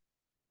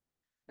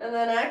 And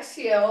then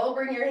exhale,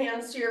 bring your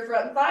hands to your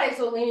front thighs,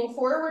 so leaning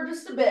forward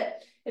just a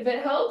bit. If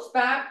it helps,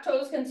 back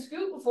toes can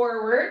scoop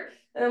forward.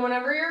 And then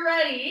whenever you're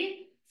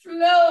ready,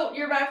 float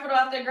your back foot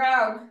off the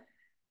ground.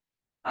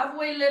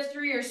 Halfway lift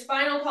through your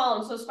spinal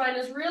column. So spine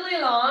is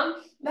really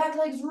long, back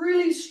leg's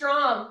really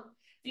strong.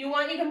 If you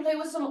want, you can play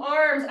with some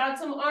arms, add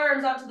some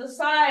arms out to the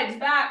sides,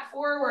 back,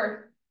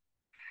 forward.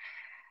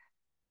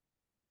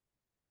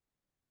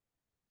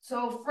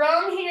 So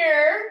from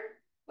here,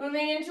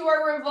 moving into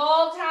our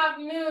revolved half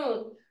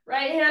moon.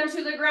 Right hand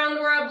to the ground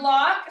or a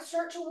block.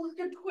 Start to work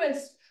a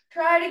twist.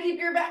 Try to keep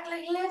your back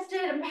leg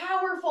lifted and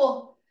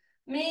powerful.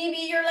 Maybe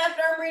your left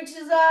arm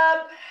reaches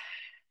up.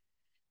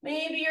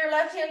 Maybe your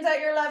left hand's at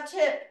your left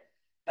hip.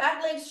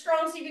 Back leg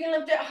strong, see if you can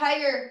lift it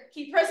higher.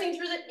 Keep pressing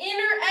through the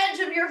inner edge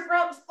of your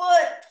front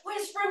foot.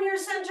 Twist from your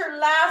center.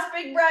 Last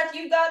big breath.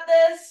 You got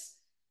this.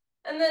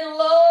 And then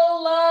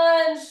low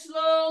lunge.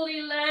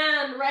 Slowly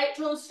land. Right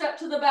toe step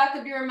to the back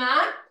of your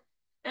mat.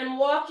 And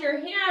walk your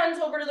hands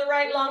over to the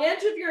right long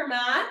edge of your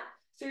mat.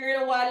 So you're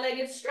in a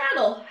wide-legged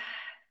straddle.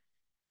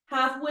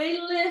 Halfway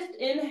lift,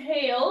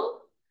 inhale.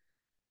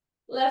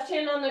 Left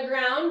hand on the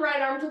ground,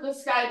 right arm to the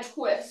sky,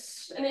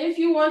 twist. And if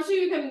you want to,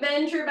 you can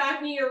bend your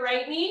back knee, your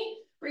right knee.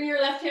 Bring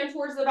your left hand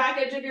towards the back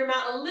edge of your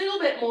mat a little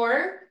bit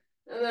more.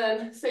 And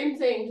then same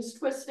thing, just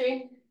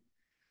twisting,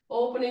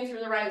 opening through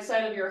the right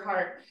side of your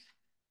heart.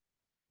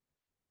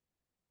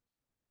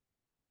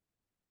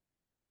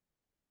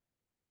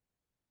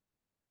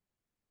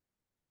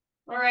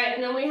 All right,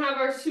 and then we have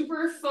our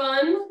super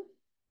fun,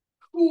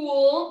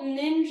 cool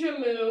ninja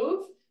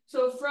move.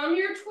 So from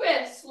your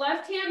twist,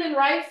 left hand and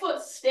right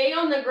foot stay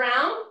on the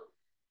ground.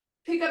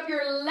 Pick up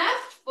your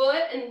left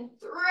foot and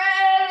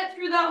thread it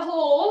through that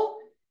hole.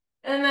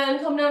 And then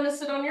come down to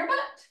sit on your butt,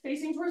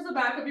 facing towards the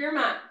back of your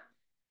mat.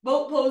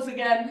 Boat pose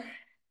again.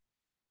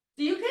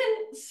 So you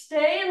can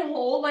stay and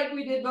hold like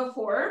we did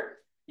before.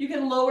 You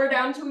can lower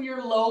down to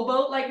your low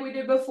boat like we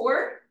did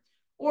before.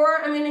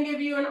 Or I'm going to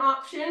give you an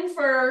option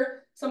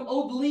for some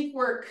oblique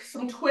work,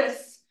 some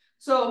twists.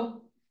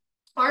 So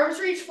arms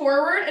reach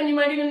forward, and you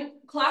might even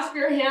clasp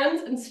your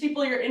hands and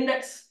steeple your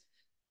index.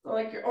 So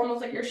like you're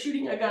almost like you're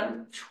shooting a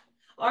gun.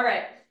 All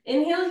right,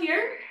 inhale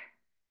here.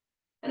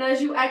 And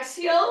as you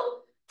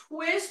exhale,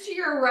 twist to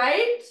your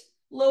right,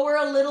 lower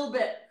a little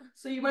bit.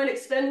 So you might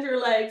extend your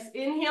legs.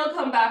 Inhale,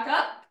 come back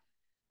up.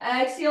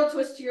 Exhale,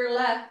 twist to your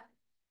left.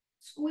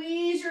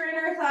 Squeeze your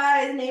inner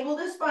thighs, navel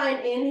to spine.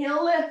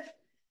 Inhale, lift.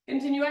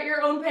 Continue at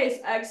your own pace.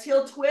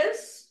 Exhale,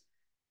 twist.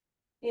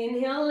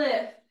 Inhale,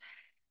 lift.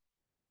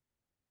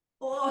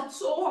 Oh, it's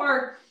so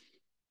hard.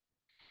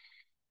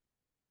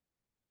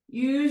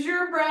 Use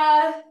your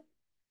breath.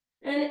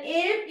 And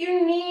if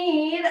you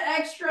need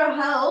extra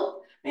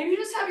help, maybe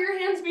just have your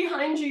hands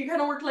behind you. You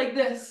kind of work like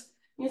this.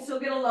 You still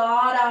get a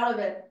lot out of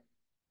it.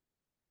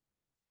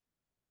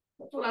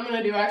 That's what I'm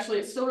going to do, actually.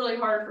 It's still really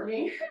hard for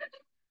me.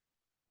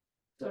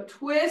 So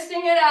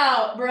twisting it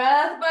out,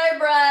 breath by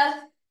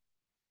breath.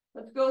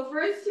 Let's go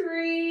for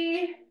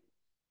 3,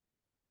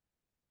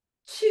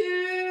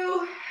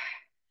 2,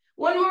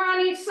 one more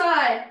on each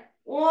side.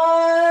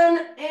 1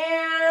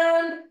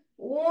 and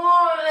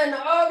 1.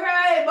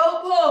 Okay,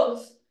 boat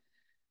pose.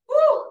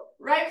 Woo!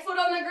 Right foot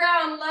on the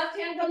ground, left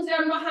hand comes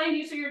down behind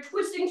you, so you're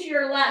twisting to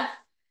your left.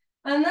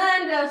 And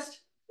then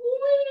just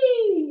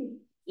whee!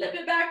 Flip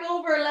it back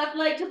over, left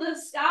leg to the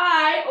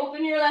sky,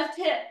 open your left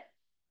hip.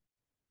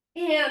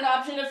 And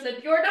option to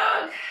flip your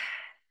dog.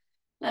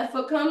 Left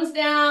foot comes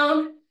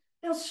down.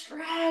 Now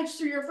stretch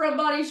through your front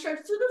body, stretch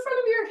through the front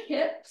of your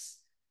hips.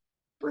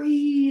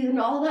 Breathe in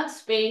all that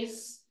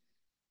space.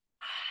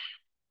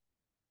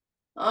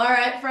 All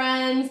right,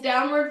 friends,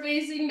 downward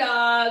facing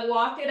dog,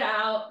 walk it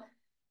out.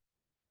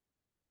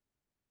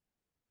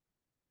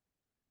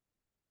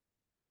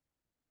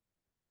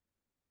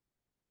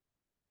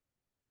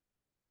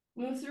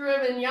 Move through a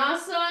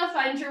vinyasa,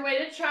 find your way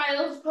to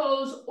child's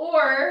pose,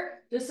 or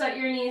just set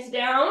your knees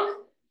down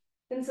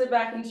and sit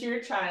back into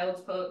your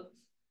child's pose.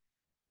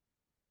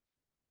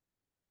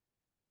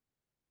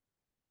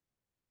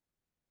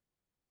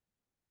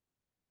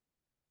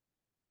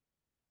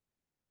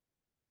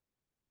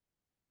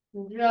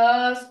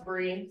 Just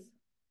breathe.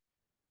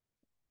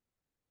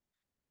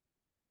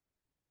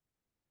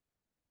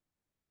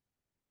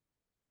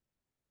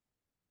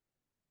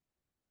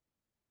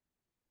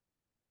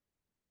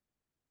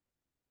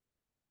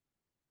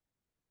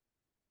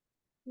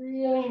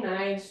 Really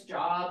nice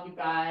job, you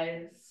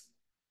guys.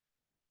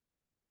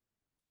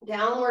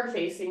 Downward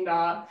facing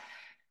dog.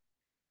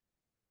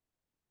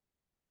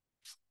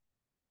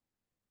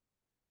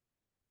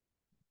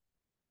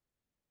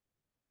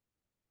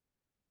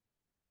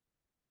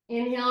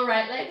 Inhale,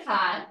 right leg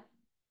high.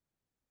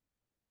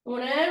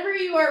 Whenever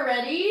you are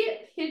ready,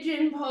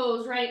 pigeon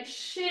pose, right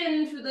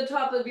shin to the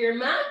top of your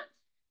mat.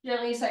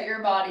 Gently set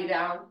your body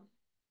down.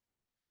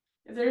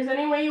 If there's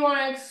any way you want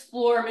to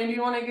explore, maybe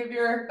you want to give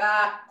your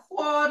back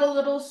quad a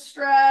little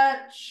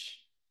stretch.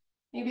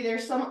 Maybe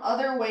there's some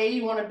other way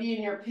you want to be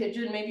in your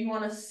pigeon. Maybe you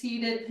want a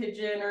seated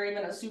pigeon or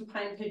even a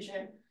supine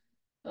pigeon.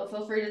 So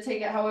feel free to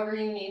take it however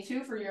you need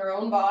to for your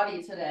own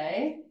body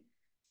today.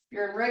 If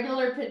you're in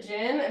regular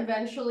pigeon,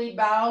 eventually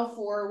bow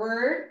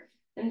forward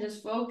and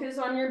just focus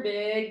on your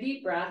big,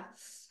 deep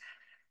breaths.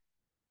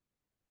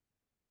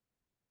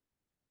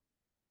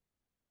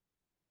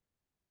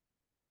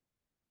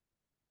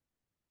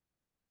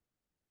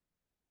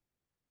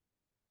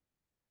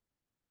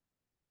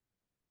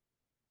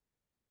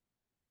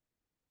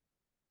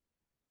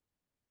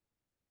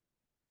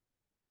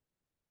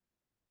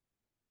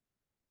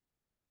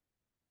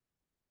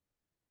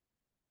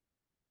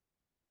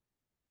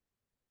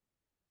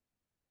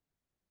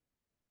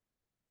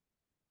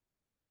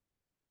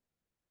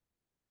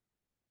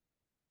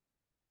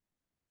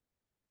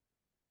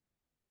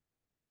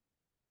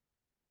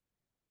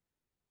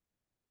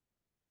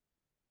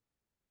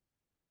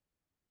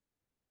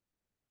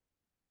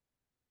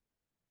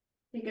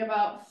 Take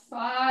about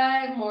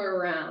 5 more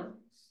rounds.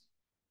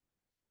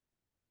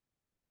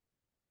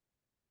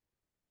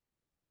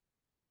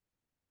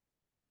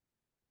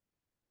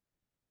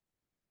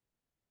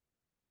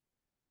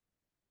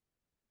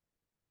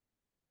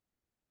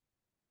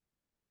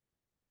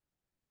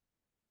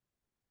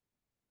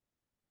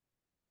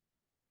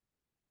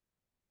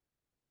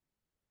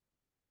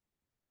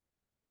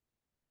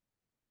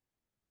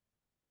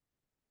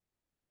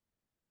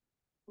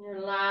 Your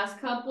last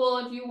couple,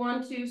 if you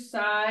want to,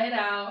 side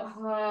out.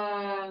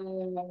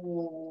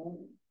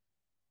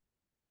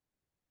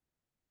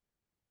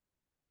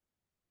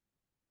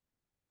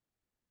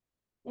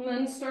 And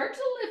then start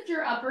to lift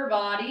your upper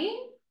body.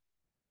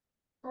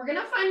 We're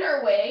gonna find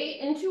our way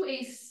into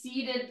a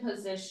seated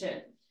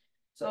position.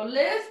 So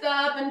lift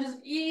up and just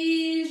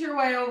ease your way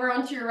way over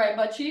onto your right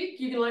butt cheek.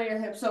 You can let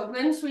your hips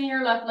open, swing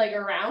your left leg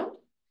around.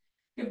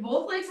 Give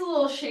both legs a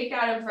little shake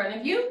out in front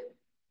of you.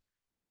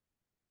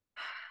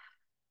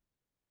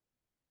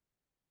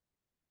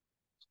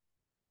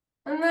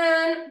 And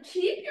then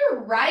keep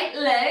your right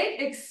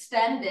leg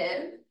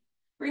extended.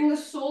 Bring the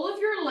sole of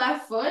your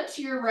left foot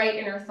to your right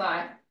inner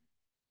thigh.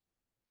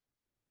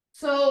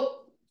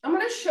 So I'm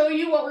going to show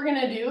you what we're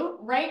going to do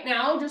right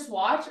now. Just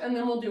watch, and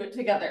then we'll do it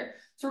together.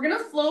 So we're going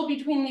to flow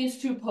between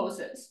these two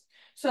poses.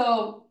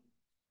 So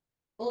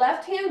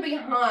left hand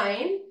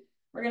behind,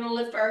 we're going to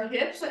lift our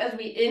hips as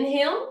we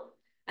inhale.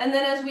 And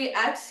then as we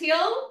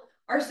exhale,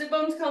 our sit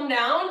bones come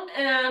down,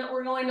 and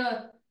we're going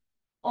to,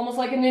 almost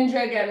like a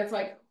ninja again, it's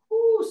like,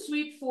 whoo,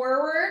 sweep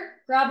forward,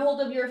 grab hold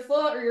of your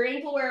foot or your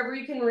ankle wherever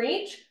you can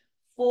reach.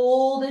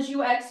 Fold as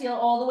you exhale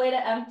all the way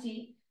to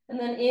empty. And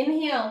then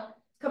inhale,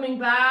 coming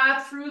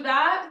back through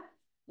that,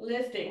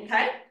 lifting,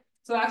 okay?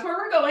 So that's where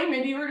we're going.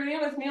 Maybe you were doing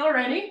it with me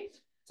already.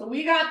 So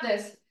we got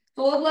this.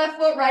 Sole of left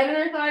foot, right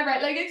inner thigh,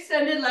 right leg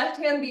extended, left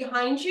hand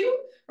behind you,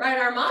 right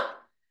arm up.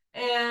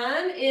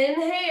 And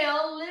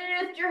inhale,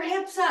 lift your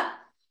hips up.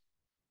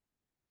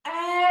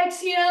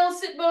 Exhale,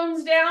 sit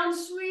bones down,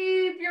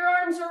 sweep your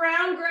arms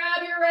around,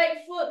 grab your right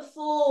foot,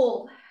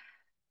 fold.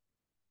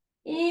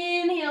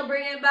 Inhale,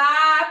 bring it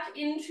back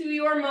into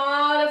your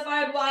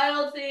modified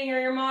wild thing or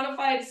your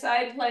modified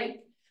side plank.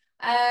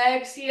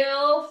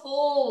 Exhale,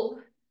 fold.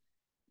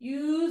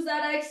 Use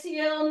that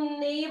exhale,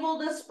 navel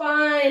to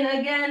spine.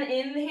 Again,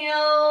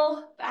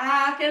 inhale,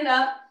 back and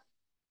up.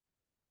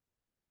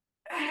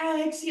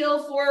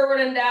 Exhale, forward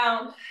and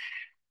down.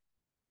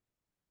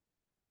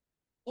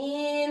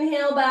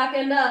 Inhale, back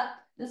and up.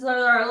 This is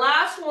our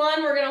last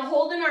one. We're going to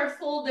hold in our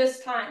fold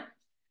this time.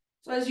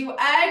 So as you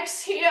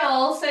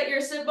exhale, set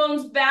your sit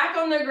bones back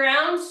on the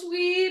ground.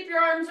 Sweep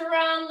your arms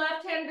around.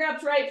 Left hand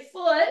grabs right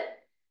foot.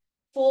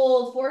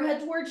 Fold, forehead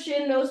toward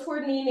shin, nose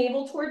toward knee,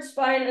 navel toward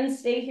spine, and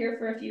stay here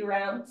for a few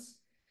rounds.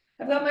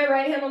 I've got my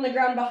right hand on the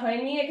ground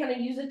behind me. I kind of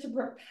use it to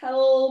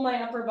propel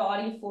my upper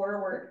body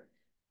forward.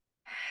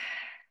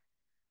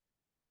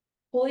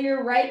 Pull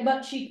your right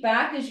butt cheek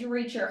back as you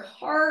reach your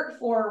heart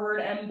forward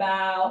and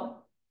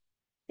bow.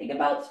 Take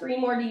about 3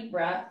 more deep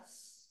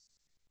breaths.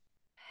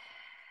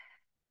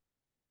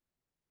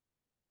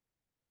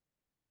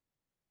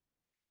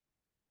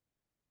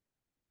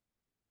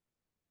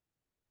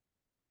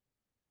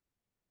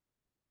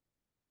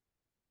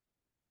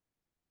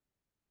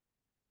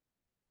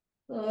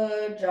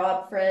 Good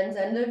job, friends.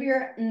 End of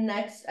your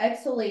next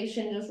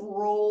exhalation, just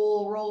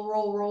roll, roll,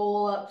 roll,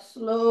 roll up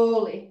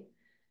slowly.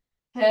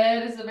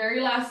 Head is the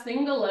very last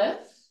thing to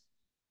lift.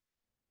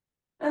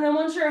 And then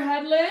once your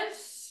head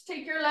lifts,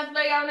 take your left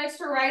leg out next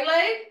to right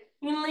leg.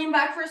 You can lean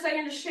back for a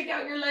second to shake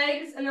out your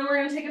legs. And then we're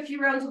going to take a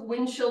few rounds of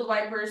windshield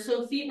wipers.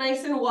 So feet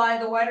nice and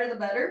wide. The wider, the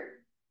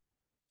better.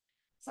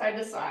 Side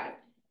to side.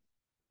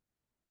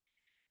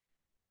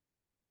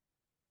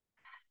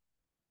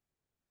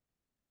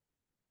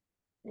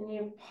 And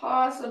you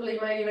possibly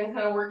might even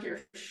kind of work your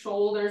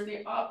shoulders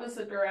the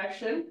opposite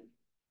direction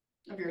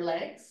of your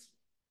legs.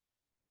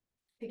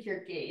 Take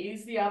your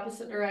gaze the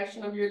opposite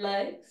direction of your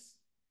legs.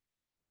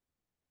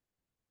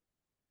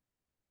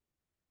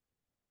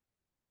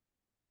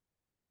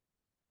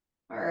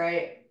 All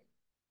right.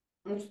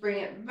 Let's bring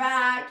it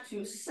back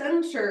to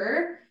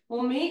center.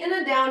 We'll meet in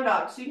a down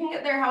dog. So you can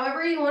get there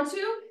however you want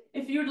to.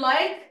 If you'd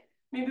like,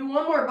 maybe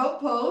one more boat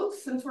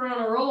pose since we're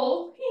on a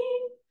roll.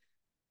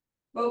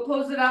 Boat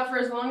pose it out for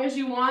as long as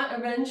you want.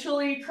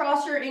 Eventually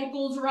cross your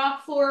ankles,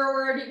 rock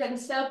forward. You can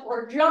step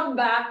or jump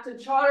back to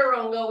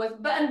chaturanga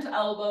with bent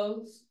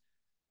elbows.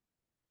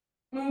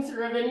 Move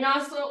through a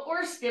vinyasa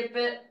or skip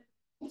it.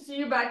 See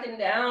you back in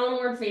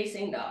downward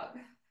facing dog.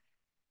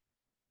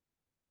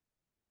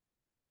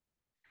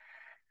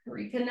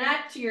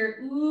 Reconnect to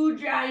your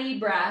Ujjayi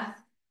breath.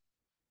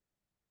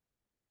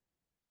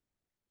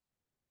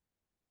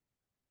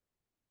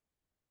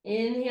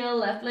 Inhale,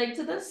 left leg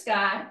to the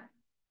sky.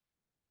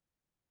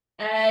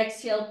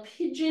 Exhale,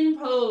 pigeon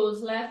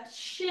pose, left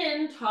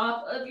shin,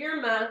 top of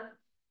your mat.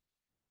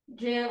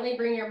 Gently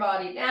bring your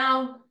body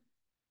down.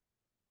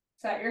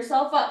 Set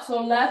yourself up.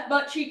 So left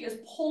butt cheek is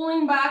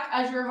pulling back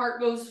as your heart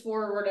goes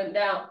forward and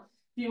down.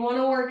 If you want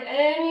to work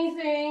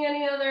anything,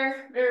 any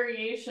other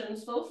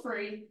variations, feel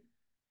free.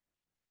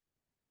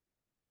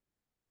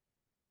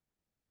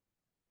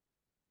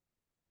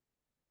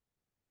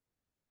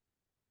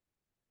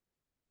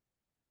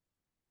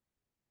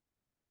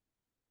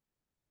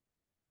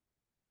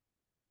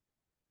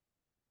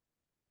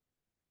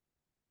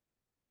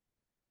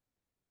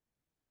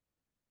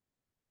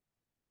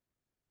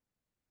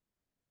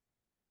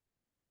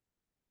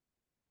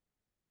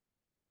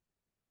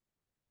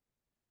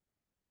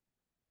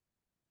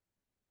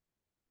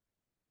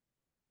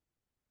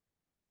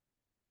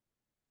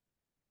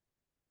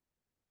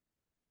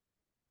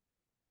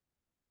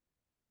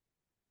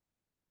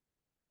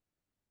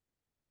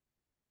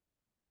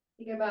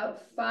 Take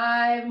about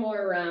 5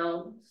 more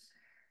rounds.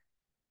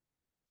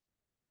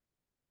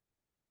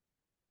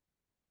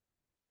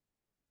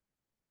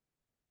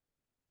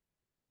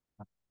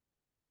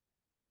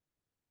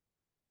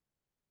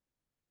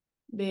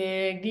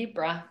 Big deep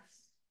breath.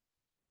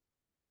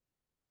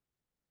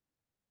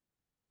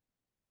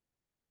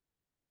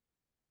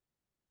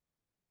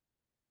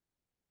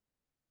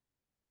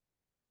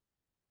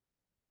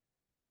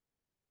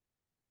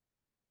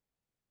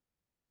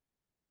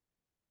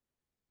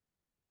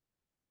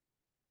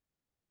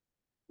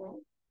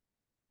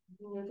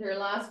 With your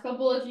last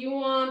couple, if you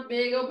want,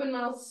 big open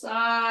mouth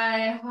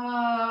sigh.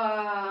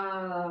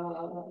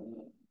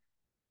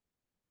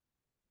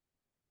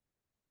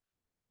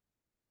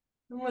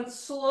 And let's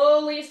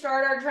slowly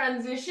start our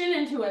transition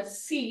into a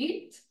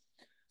seat.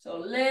 So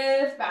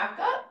lift back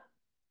up.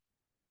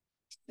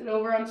 Sit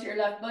over onto your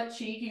left butt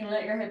cheek. You can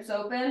let your hips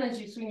open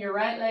as you swing your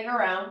right leg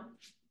around.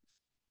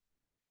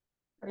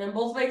 And then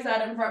both legs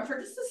out in front for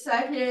just a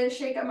second.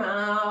 Shake them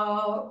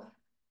out.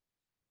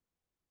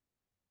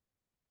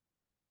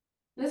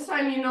 This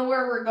time you know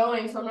where we're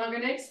going, so I'm not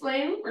going to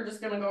explain. We're just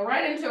going to go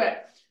right into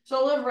it.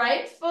 So lift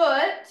right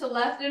foot to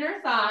left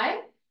inner thigh.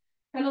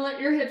 Kind of let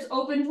your hips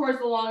open towards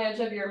the long edge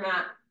of your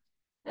mat.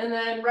 And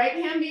then right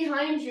hand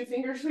behind you,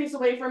 fingers face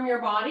away from your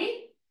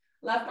body.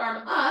 Left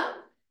arm up.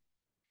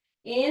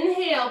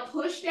 Inhale,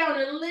 push down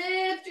and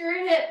lift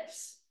your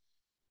hips.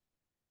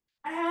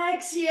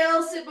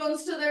 Exhale, sit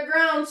bones to the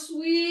ground.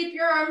 Sweep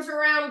your arms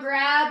around,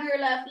 grab your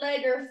left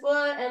leg or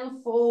foot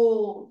and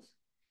fold.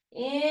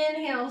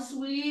 Inhale,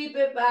 sweep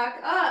it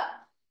back up.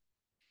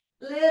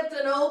 Lift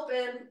and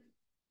open.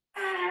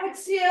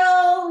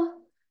 Exhale,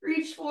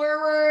 reach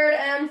forward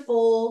and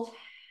fold.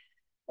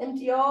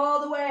 Empty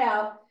all the way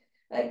out.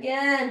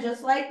 Again,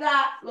 just like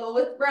that, flow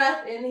with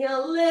breath.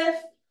 Inhale,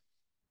 lift.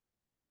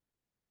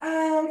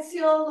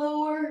 Exhale,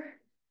 lower.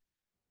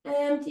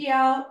 Empty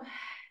out.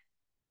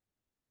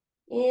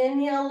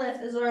 Inhale,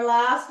 lift. This is our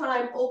last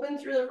time. Open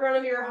through the front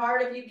of your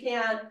heart if you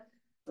can.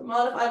 The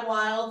modified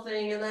wild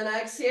thing. And then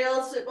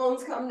exhale, sit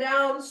bones come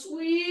down.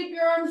 Sweep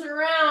your arms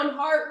around.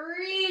 Heart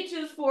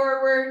reaches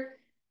forward.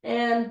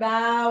 And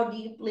bow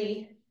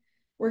deeply.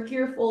 Work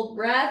your fold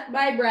breath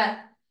by breath.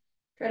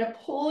 Try to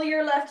pull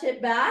your left hip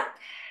back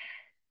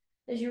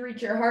as you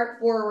reach your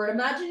heart forward.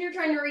 Imagine you're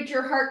trying to reach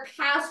your heart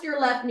past your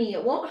left knee.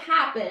 It won't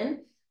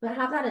happen, but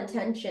have that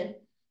intention.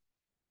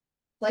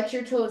 Flex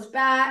your toes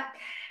back.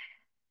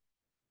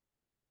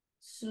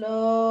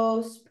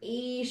 Slow,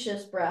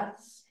 spacious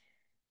breaths.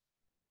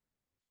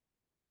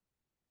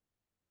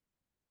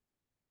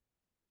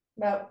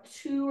 About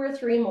 2 or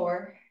 3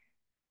 more.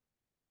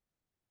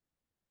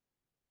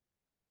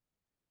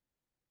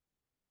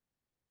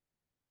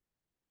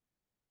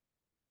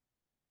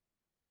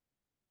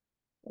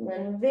 And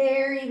then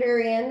very,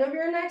 very end of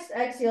your next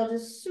exhale,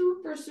 just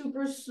super,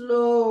 super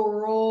slow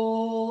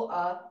roll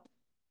up.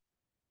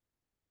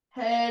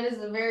 Head is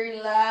the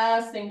very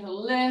last thing to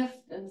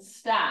lift and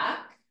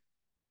stack.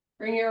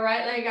 Bring your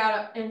right leg out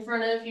up in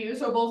front of you,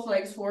 so both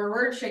legs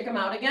forward. Shake them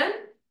out again.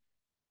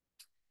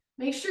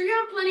 Make sure you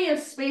have plenty of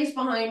space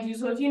behind you,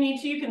 so if you need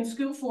to, you can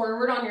scoot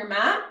forward on your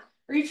mat.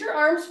 Reach your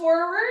arms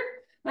forward.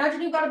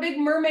 Imagine you've got a big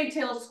mermaid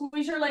tail.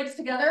 Squeeze your legs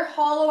together,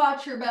 hollow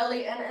out your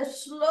belly, and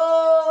as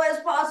slow as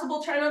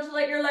possible, try not to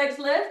let your legs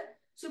lift.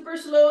 Super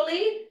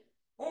slowly.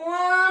 1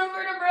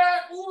 vertebra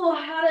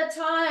at a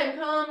time.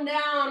 Calm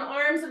down.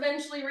 Arms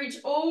eventually reach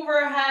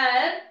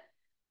overhead.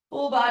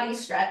 Full body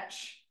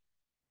stretch.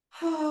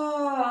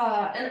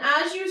 And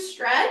as you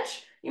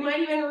stretch, you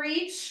might even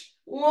reach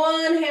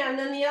one hand,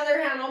 then the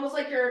other hand, almost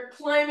like you're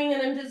climbing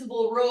an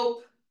invisible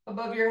rope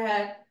above your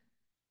head.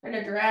 Trying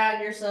to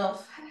drag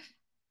yourself.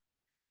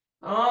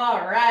 All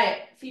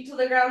right, feet to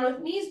the ground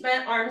with knees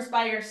bent, arms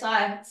by your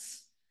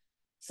sides.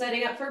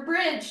 Setting up for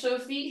bridge, so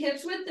feet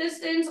hips width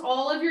distance,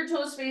 all of your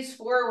toes face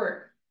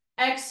forward.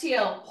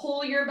 Exhale,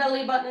 pull your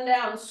belly button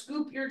down,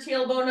 scoop your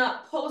tailbone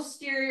up,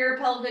 posterior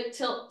pelvic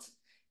tilt.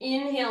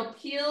 Inhale,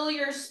 peel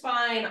your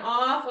spine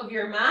off of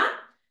your mat.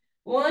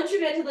 Once you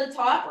get to the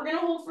top, we're gonna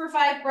hold for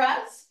 5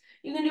 breaths.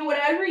 You can do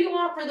whatever you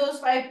want for those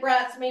 5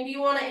 breaths. Maybe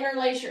you wanna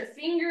interlace your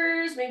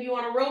fingers, maybe you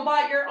wanna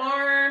robot your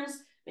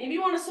arms, maybe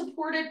you want a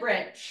supported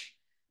bridge.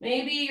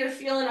 Maybe you're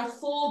feeling a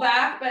full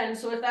back bend,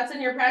 so if that's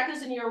in your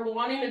practice and you're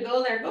wanting to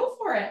go there, go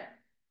for it.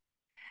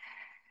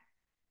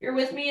 You're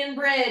with me in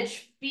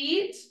bridge.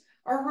 Feet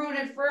are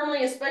rooted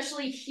firmly,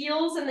 especially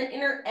heels and the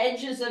inner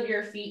edges of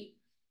your feet.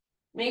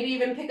 Maybe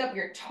even pick up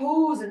your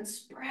toes and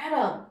spread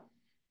them.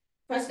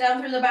 Press down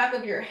through the back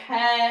of your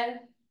head.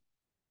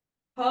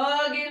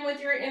 Hug in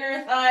with your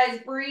inner thighs.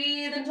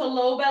 Breathe into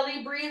low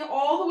belly. Breathe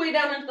all the way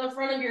down into the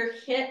front of your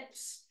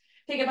hips.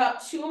 Take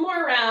about 2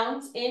 more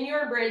rounds in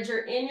your bridge or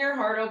in your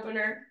heart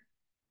opener.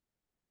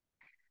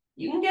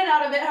 You can get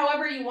out of it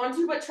however you want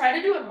to, but try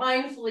to do it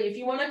mindfully. If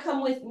you want to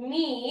come with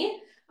me,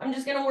 I'm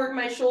just going to work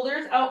my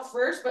shoulders out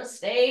first, but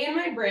stay in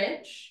my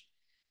bridge.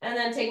 And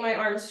then take my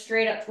arms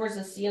straight up towards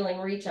the ceiling.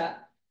 Reach up.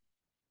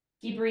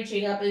 Keep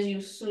reaching up as you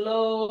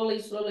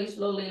slowly, slowly,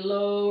 slowly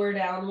lower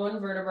down 1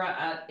 vertebra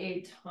at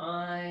a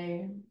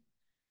time.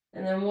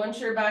 And then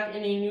once you're back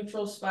in a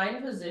neutral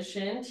spine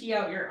position, tee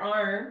out your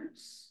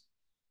arms.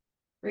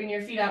 Bring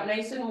your feet out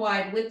nice and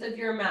wide, width of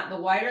your mat. The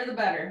wider, the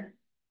better.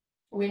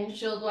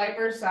 Windshield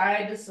wiper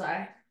side to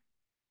side.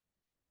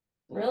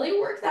 Really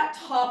work that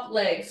top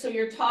leg. So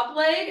your top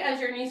leg, as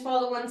your knees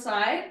fall to one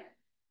side,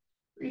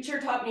 reach your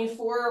top knee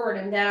forward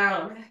and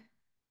down.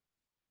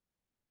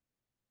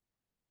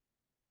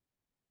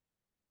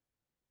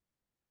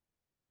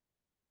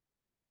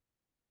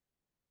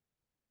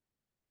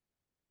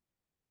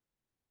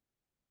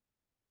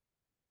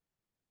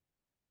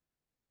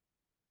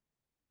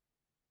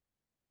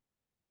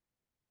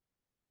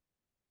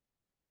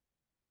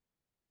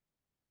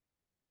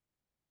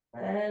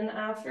 And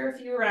after a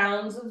few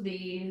rounds of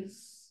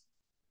these,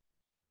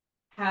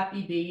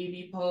 happy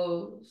baby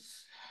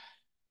pose.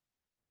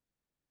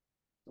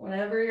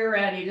 Whenever you're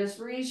ready, just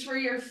reach for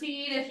your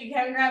feet. If you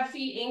can, grab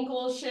feet,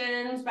 ankles,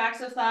 shins,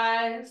 backs of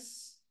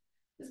thighs.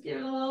 Just give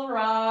it a little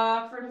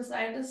rock from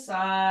side to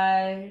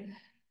side.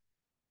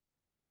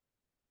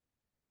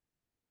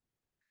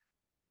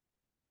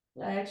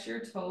 Flex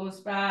your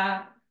toes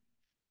back.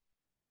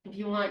 If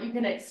you want, you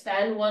can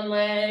extend one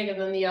leg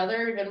and then the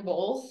other, even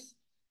both.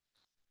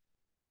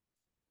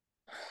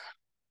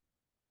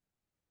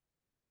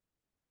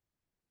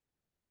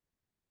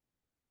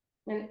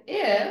 And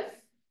if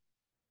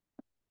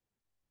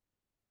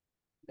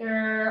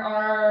there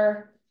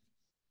are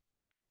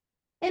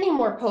any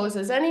more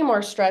poses, any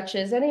more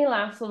stretches, any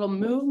last little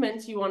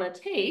movements you want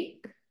to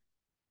take,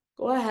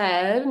 go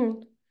ahead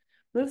and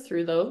move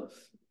through those.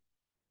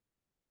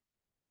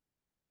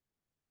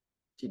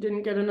 If you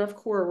didn't get enough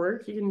core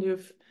work, you can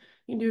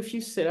do a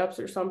few sit-ups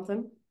or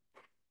something.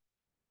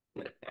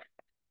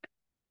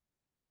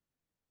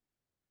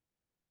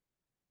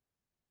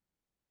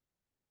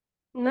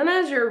 And then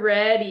as you're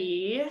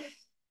ready,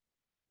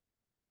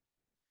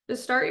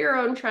 just start your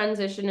own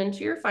transition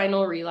into your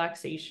final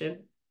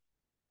relaxation.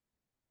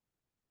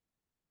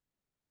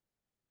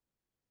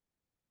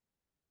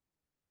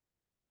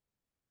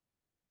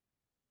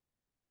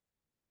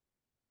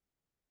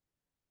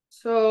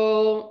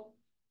 So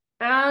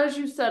as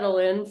you settle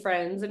in,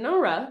 friends, and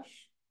no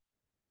rush,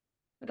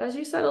 but as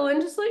you settle in,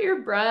 just let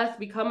your breath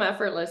become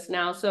effortless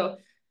now. So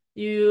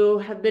you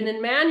have been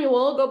in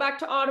manual, go back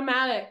to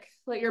automatic.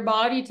 Let your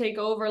body take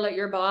over. Let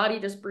your body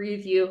just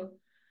breathe you.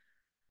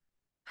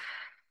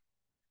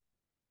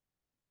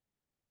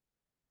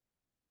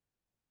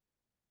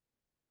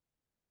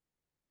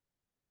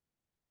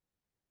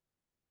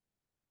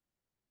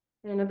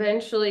 And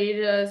eventually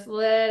just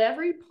let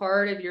every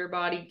part of your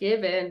body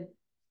give in.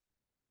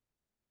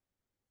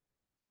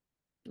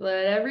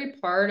 Let every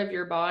part of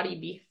your body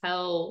be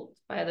held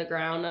by the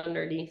ground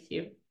underneath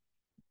you.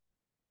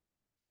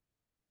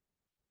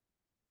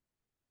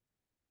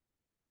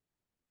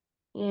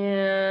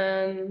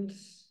 And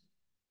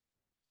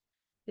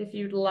if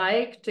you'd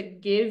like to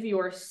give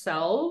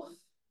yourself,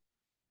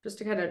 just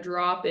to kind of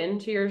drop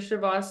into your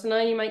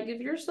Shavasana, you might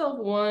give yourself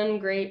one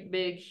great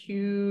big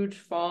huge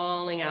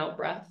falling out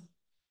breath.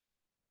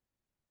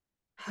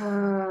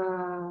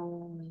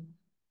 And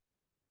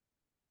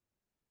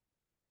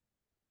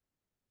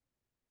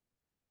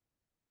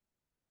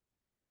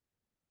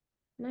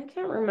I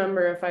can't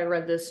remember if I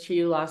read this to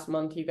you last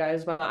month, you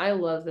guys, but I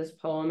love this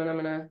poem and I'm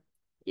gonna,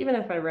 even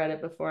if I read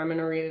it before, I'm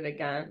gonna read it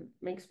again.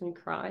 It makes me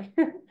cry.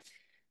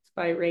 It's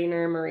by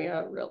Rainer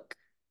Maria Rilke.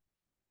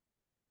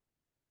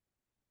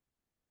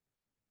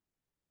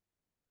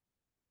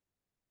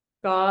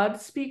 God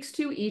speaks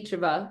to each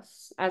of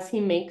us as he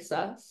makes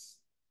us,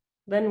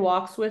 then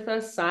walks with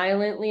us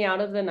silently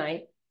out of the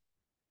night.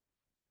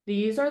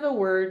 These are the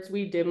words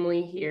we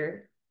dimly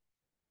hear.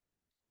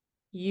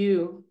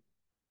 You,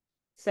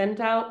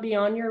 sent out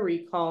beyond your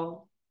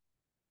recall,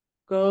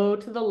 go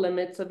to the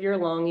limits of your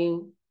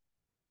longing,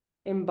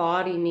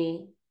 embody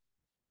me,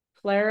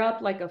 flare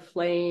up like a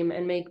flame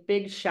and make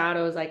big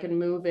shadows I can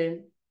move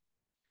in.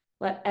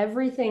 Let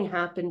everything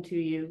happen to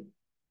you,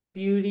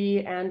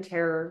 beauty and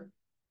terror.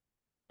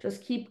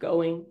 Just keep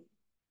going.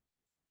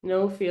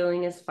 No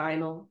feeling is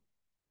final.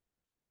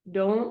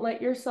 Don't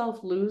let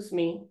yourself lose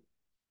me.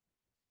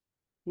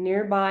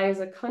 Nearby is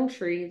a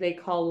country they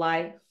call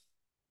life.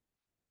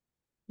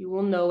 You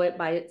will know it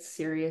by its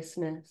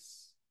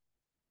seriousness.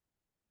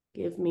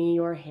 Give me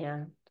your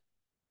hand.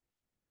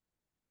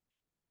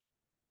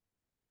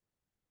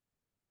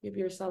 Give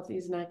yourself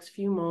these next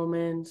few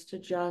moments to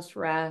just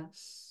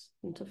rest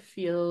and to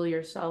feel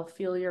yourself,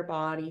 feel your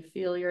body,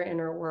 feel your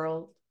inner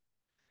world.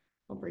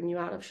 I'll bring you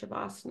out of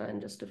Shavasana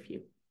in just a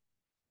few.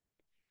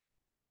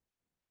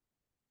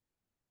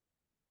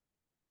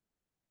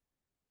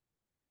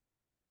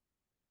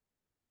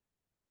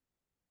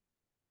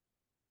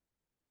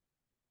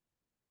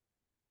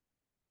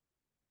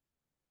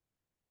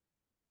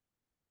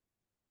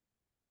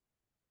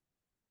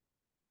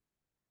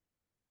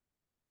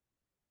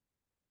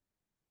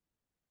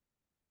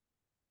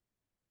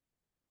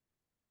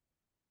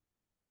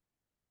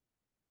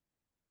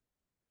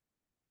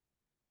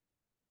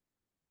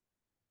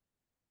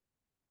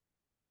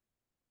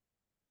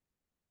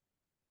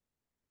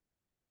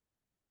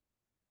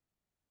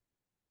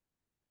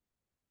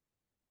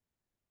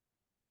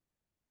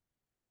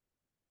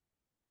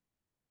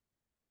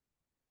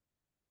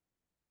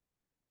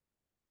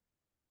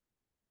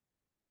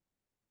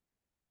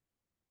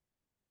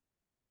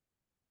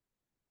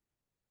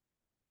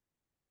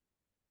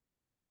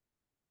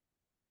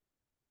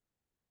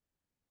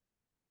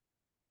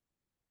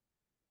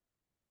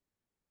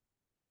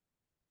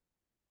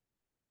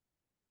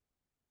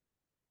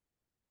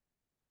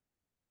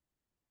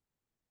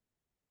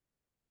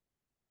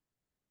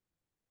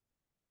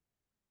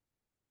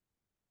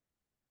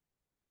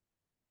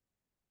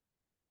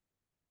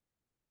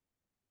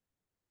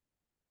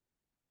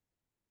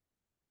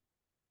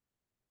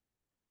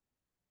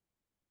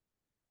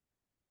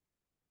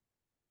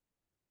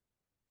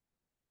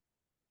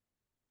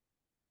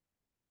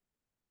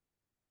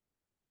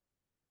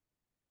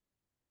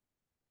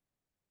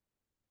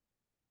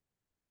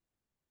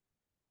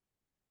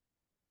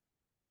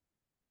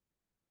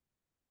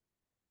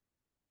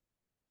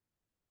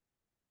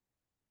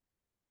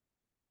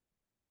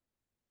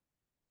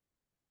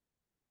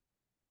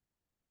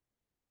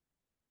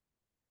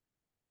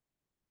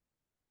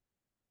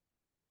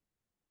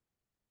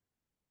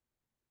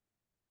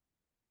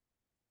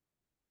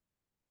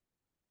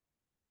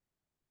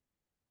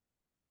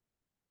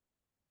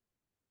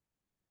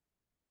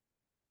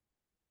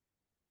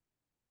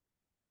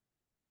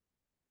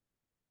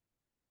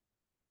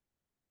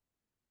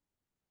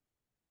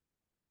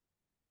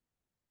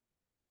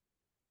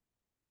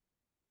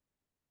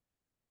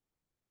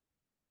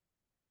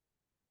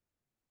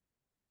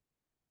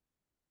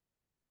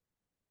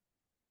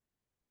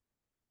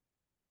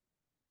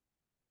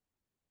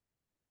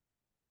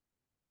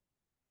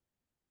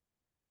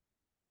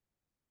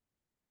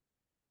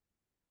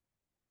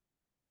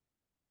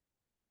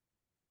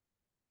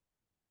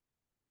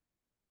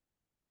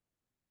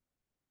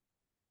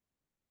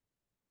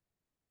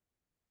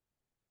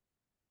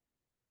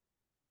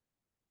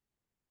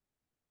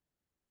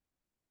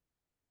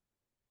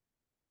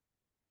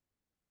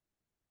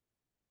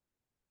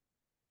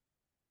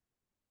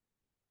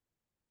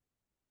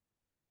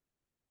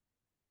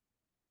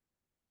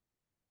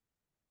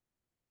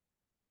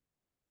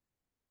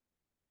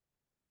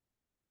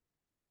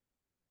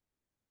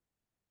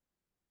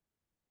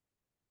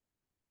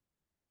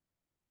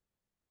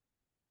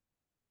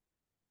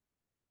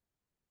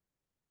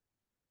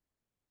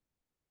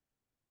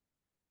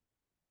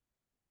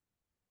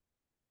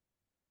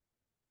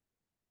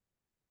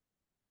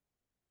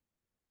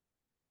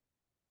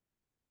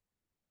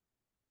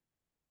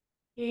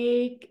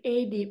 Take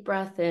a deep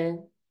breath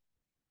in.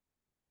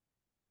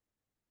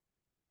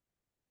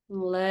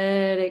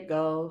 Let it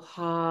go.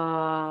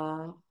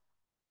 Ha.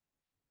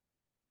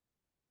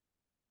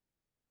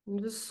 And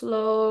just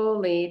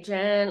slowly,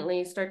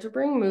 gently start to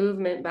bring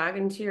movement back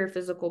into your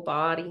physical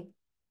body.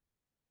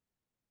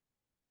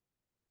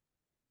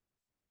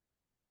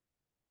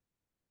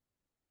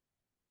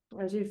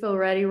 As you feel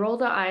ready, roll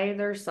to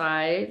either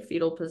side,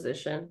 fetal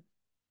position.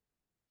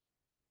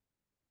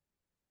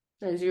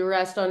 As you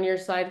rest on your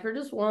side for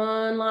just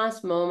one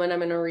last moment, I'm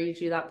going to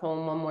read you that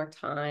poem one more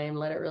time.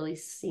 Let it really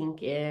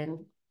sink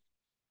in.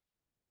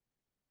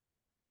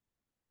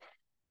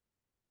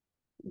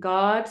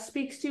 God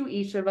speaks to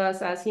each of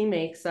us as he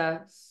makes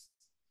us,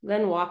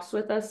 then walks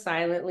with us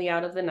silently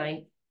out of the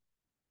night.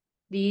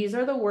 These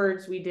are the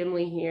words we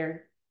dimly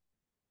hear.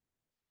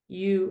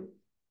 You,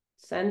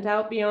 sent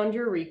out beyond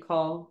your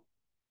recall,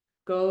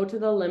 go to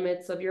the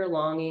limits of your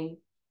longing.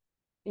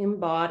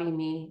 Embody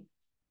me.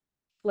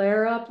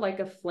 Flare up like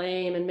a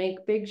flame and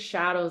make big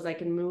shadows I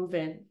can move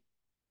in.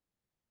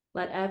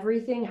 Let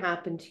everything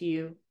happen to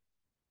you,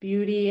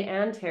 beauty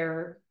and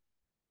terror.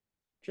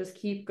 Just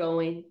keep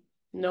going.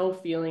 No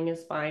feeling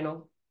is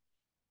final.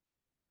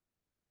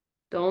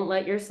 Don't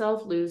let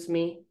yourself lose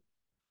me.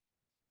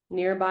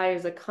 Nearby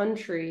is a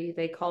country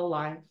they call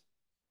life.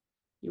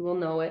 You will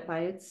know it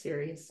by its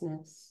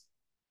seriousness.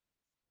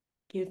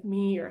 Give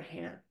me your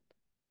hand.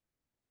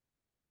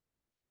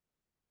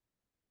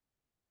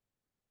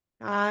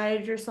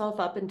 Guide yourself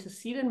up into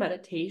seated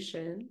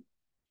meditation.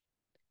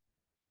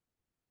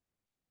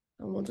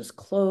 And we'll just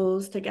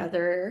close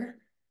together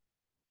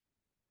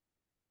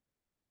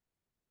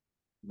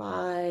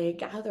by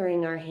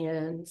gathering our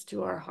hands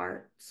to our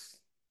hearts.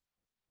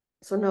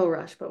 So no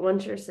rush, but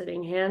once you're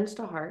sitting, hands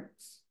to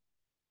hearts,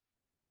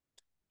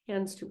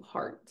 hands to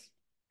heart.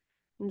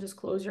 And just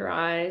close your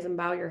eyes and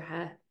bow your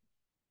head.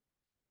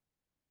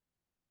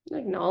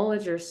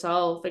 Acknowledge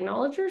yourself.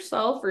 Acknowledge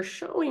yourself for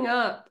showing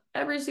up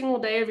every single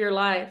day of your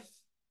life.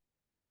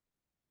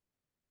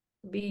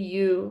 Be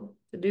you,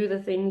 to do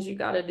the things you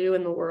got to do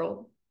in the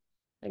world.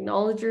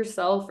 Acknowledge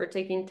yourself for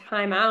taking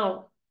time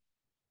out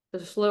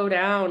to slow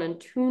down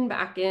and tune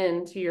back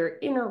into your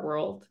inner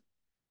world.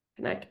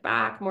 Connect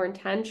back more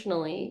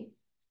intentionally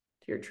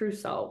to your true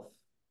self.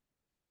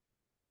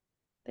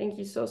 Thank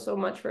you so, so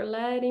much for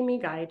letting me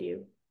guide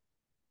you.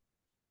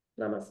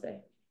 Namaste.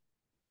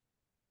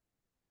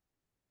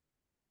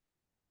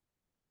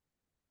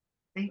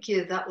 Thank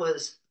you. That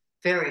was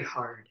very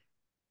hard.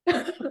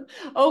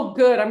 Oh,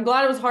 good. I'm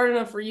glad it was hard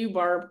enough for you,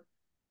 Barb.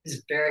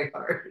 It's very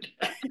hard.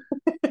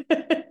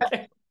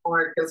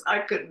 Because I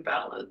couldn't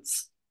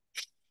balance.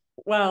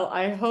 Well,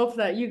 I hope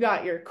that you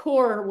got your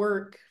core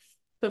work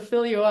to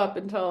fill you up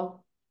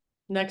until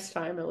next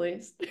time, at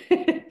least.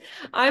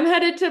 I'm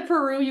headed to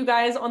Peru, you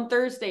guys, on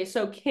Thursday.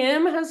 So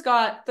Kim has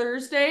got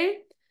Thursday.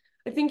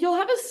 I think you'll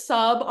have a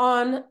sub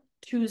on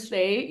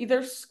Tuesday,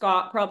 either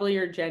Scott probably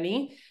or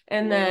Jenny,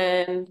 and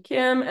then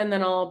Kim, and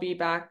then I'll be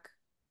back.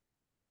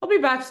 I'll be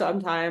back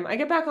sometime. I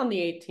get back on the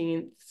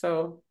 18th,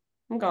 so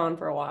I'm gone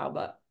for a while,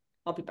 but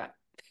I'll be back.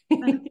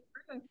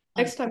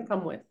 Next time,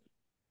 come with.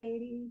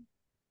 Katie,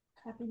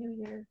 Happy New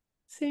Year.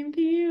 Same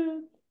to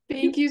you.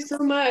 Thank you so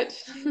much.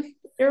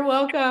 You're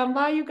welcome.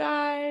 Bye, you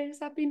guys.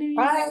 Happy New Year.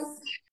 Bye.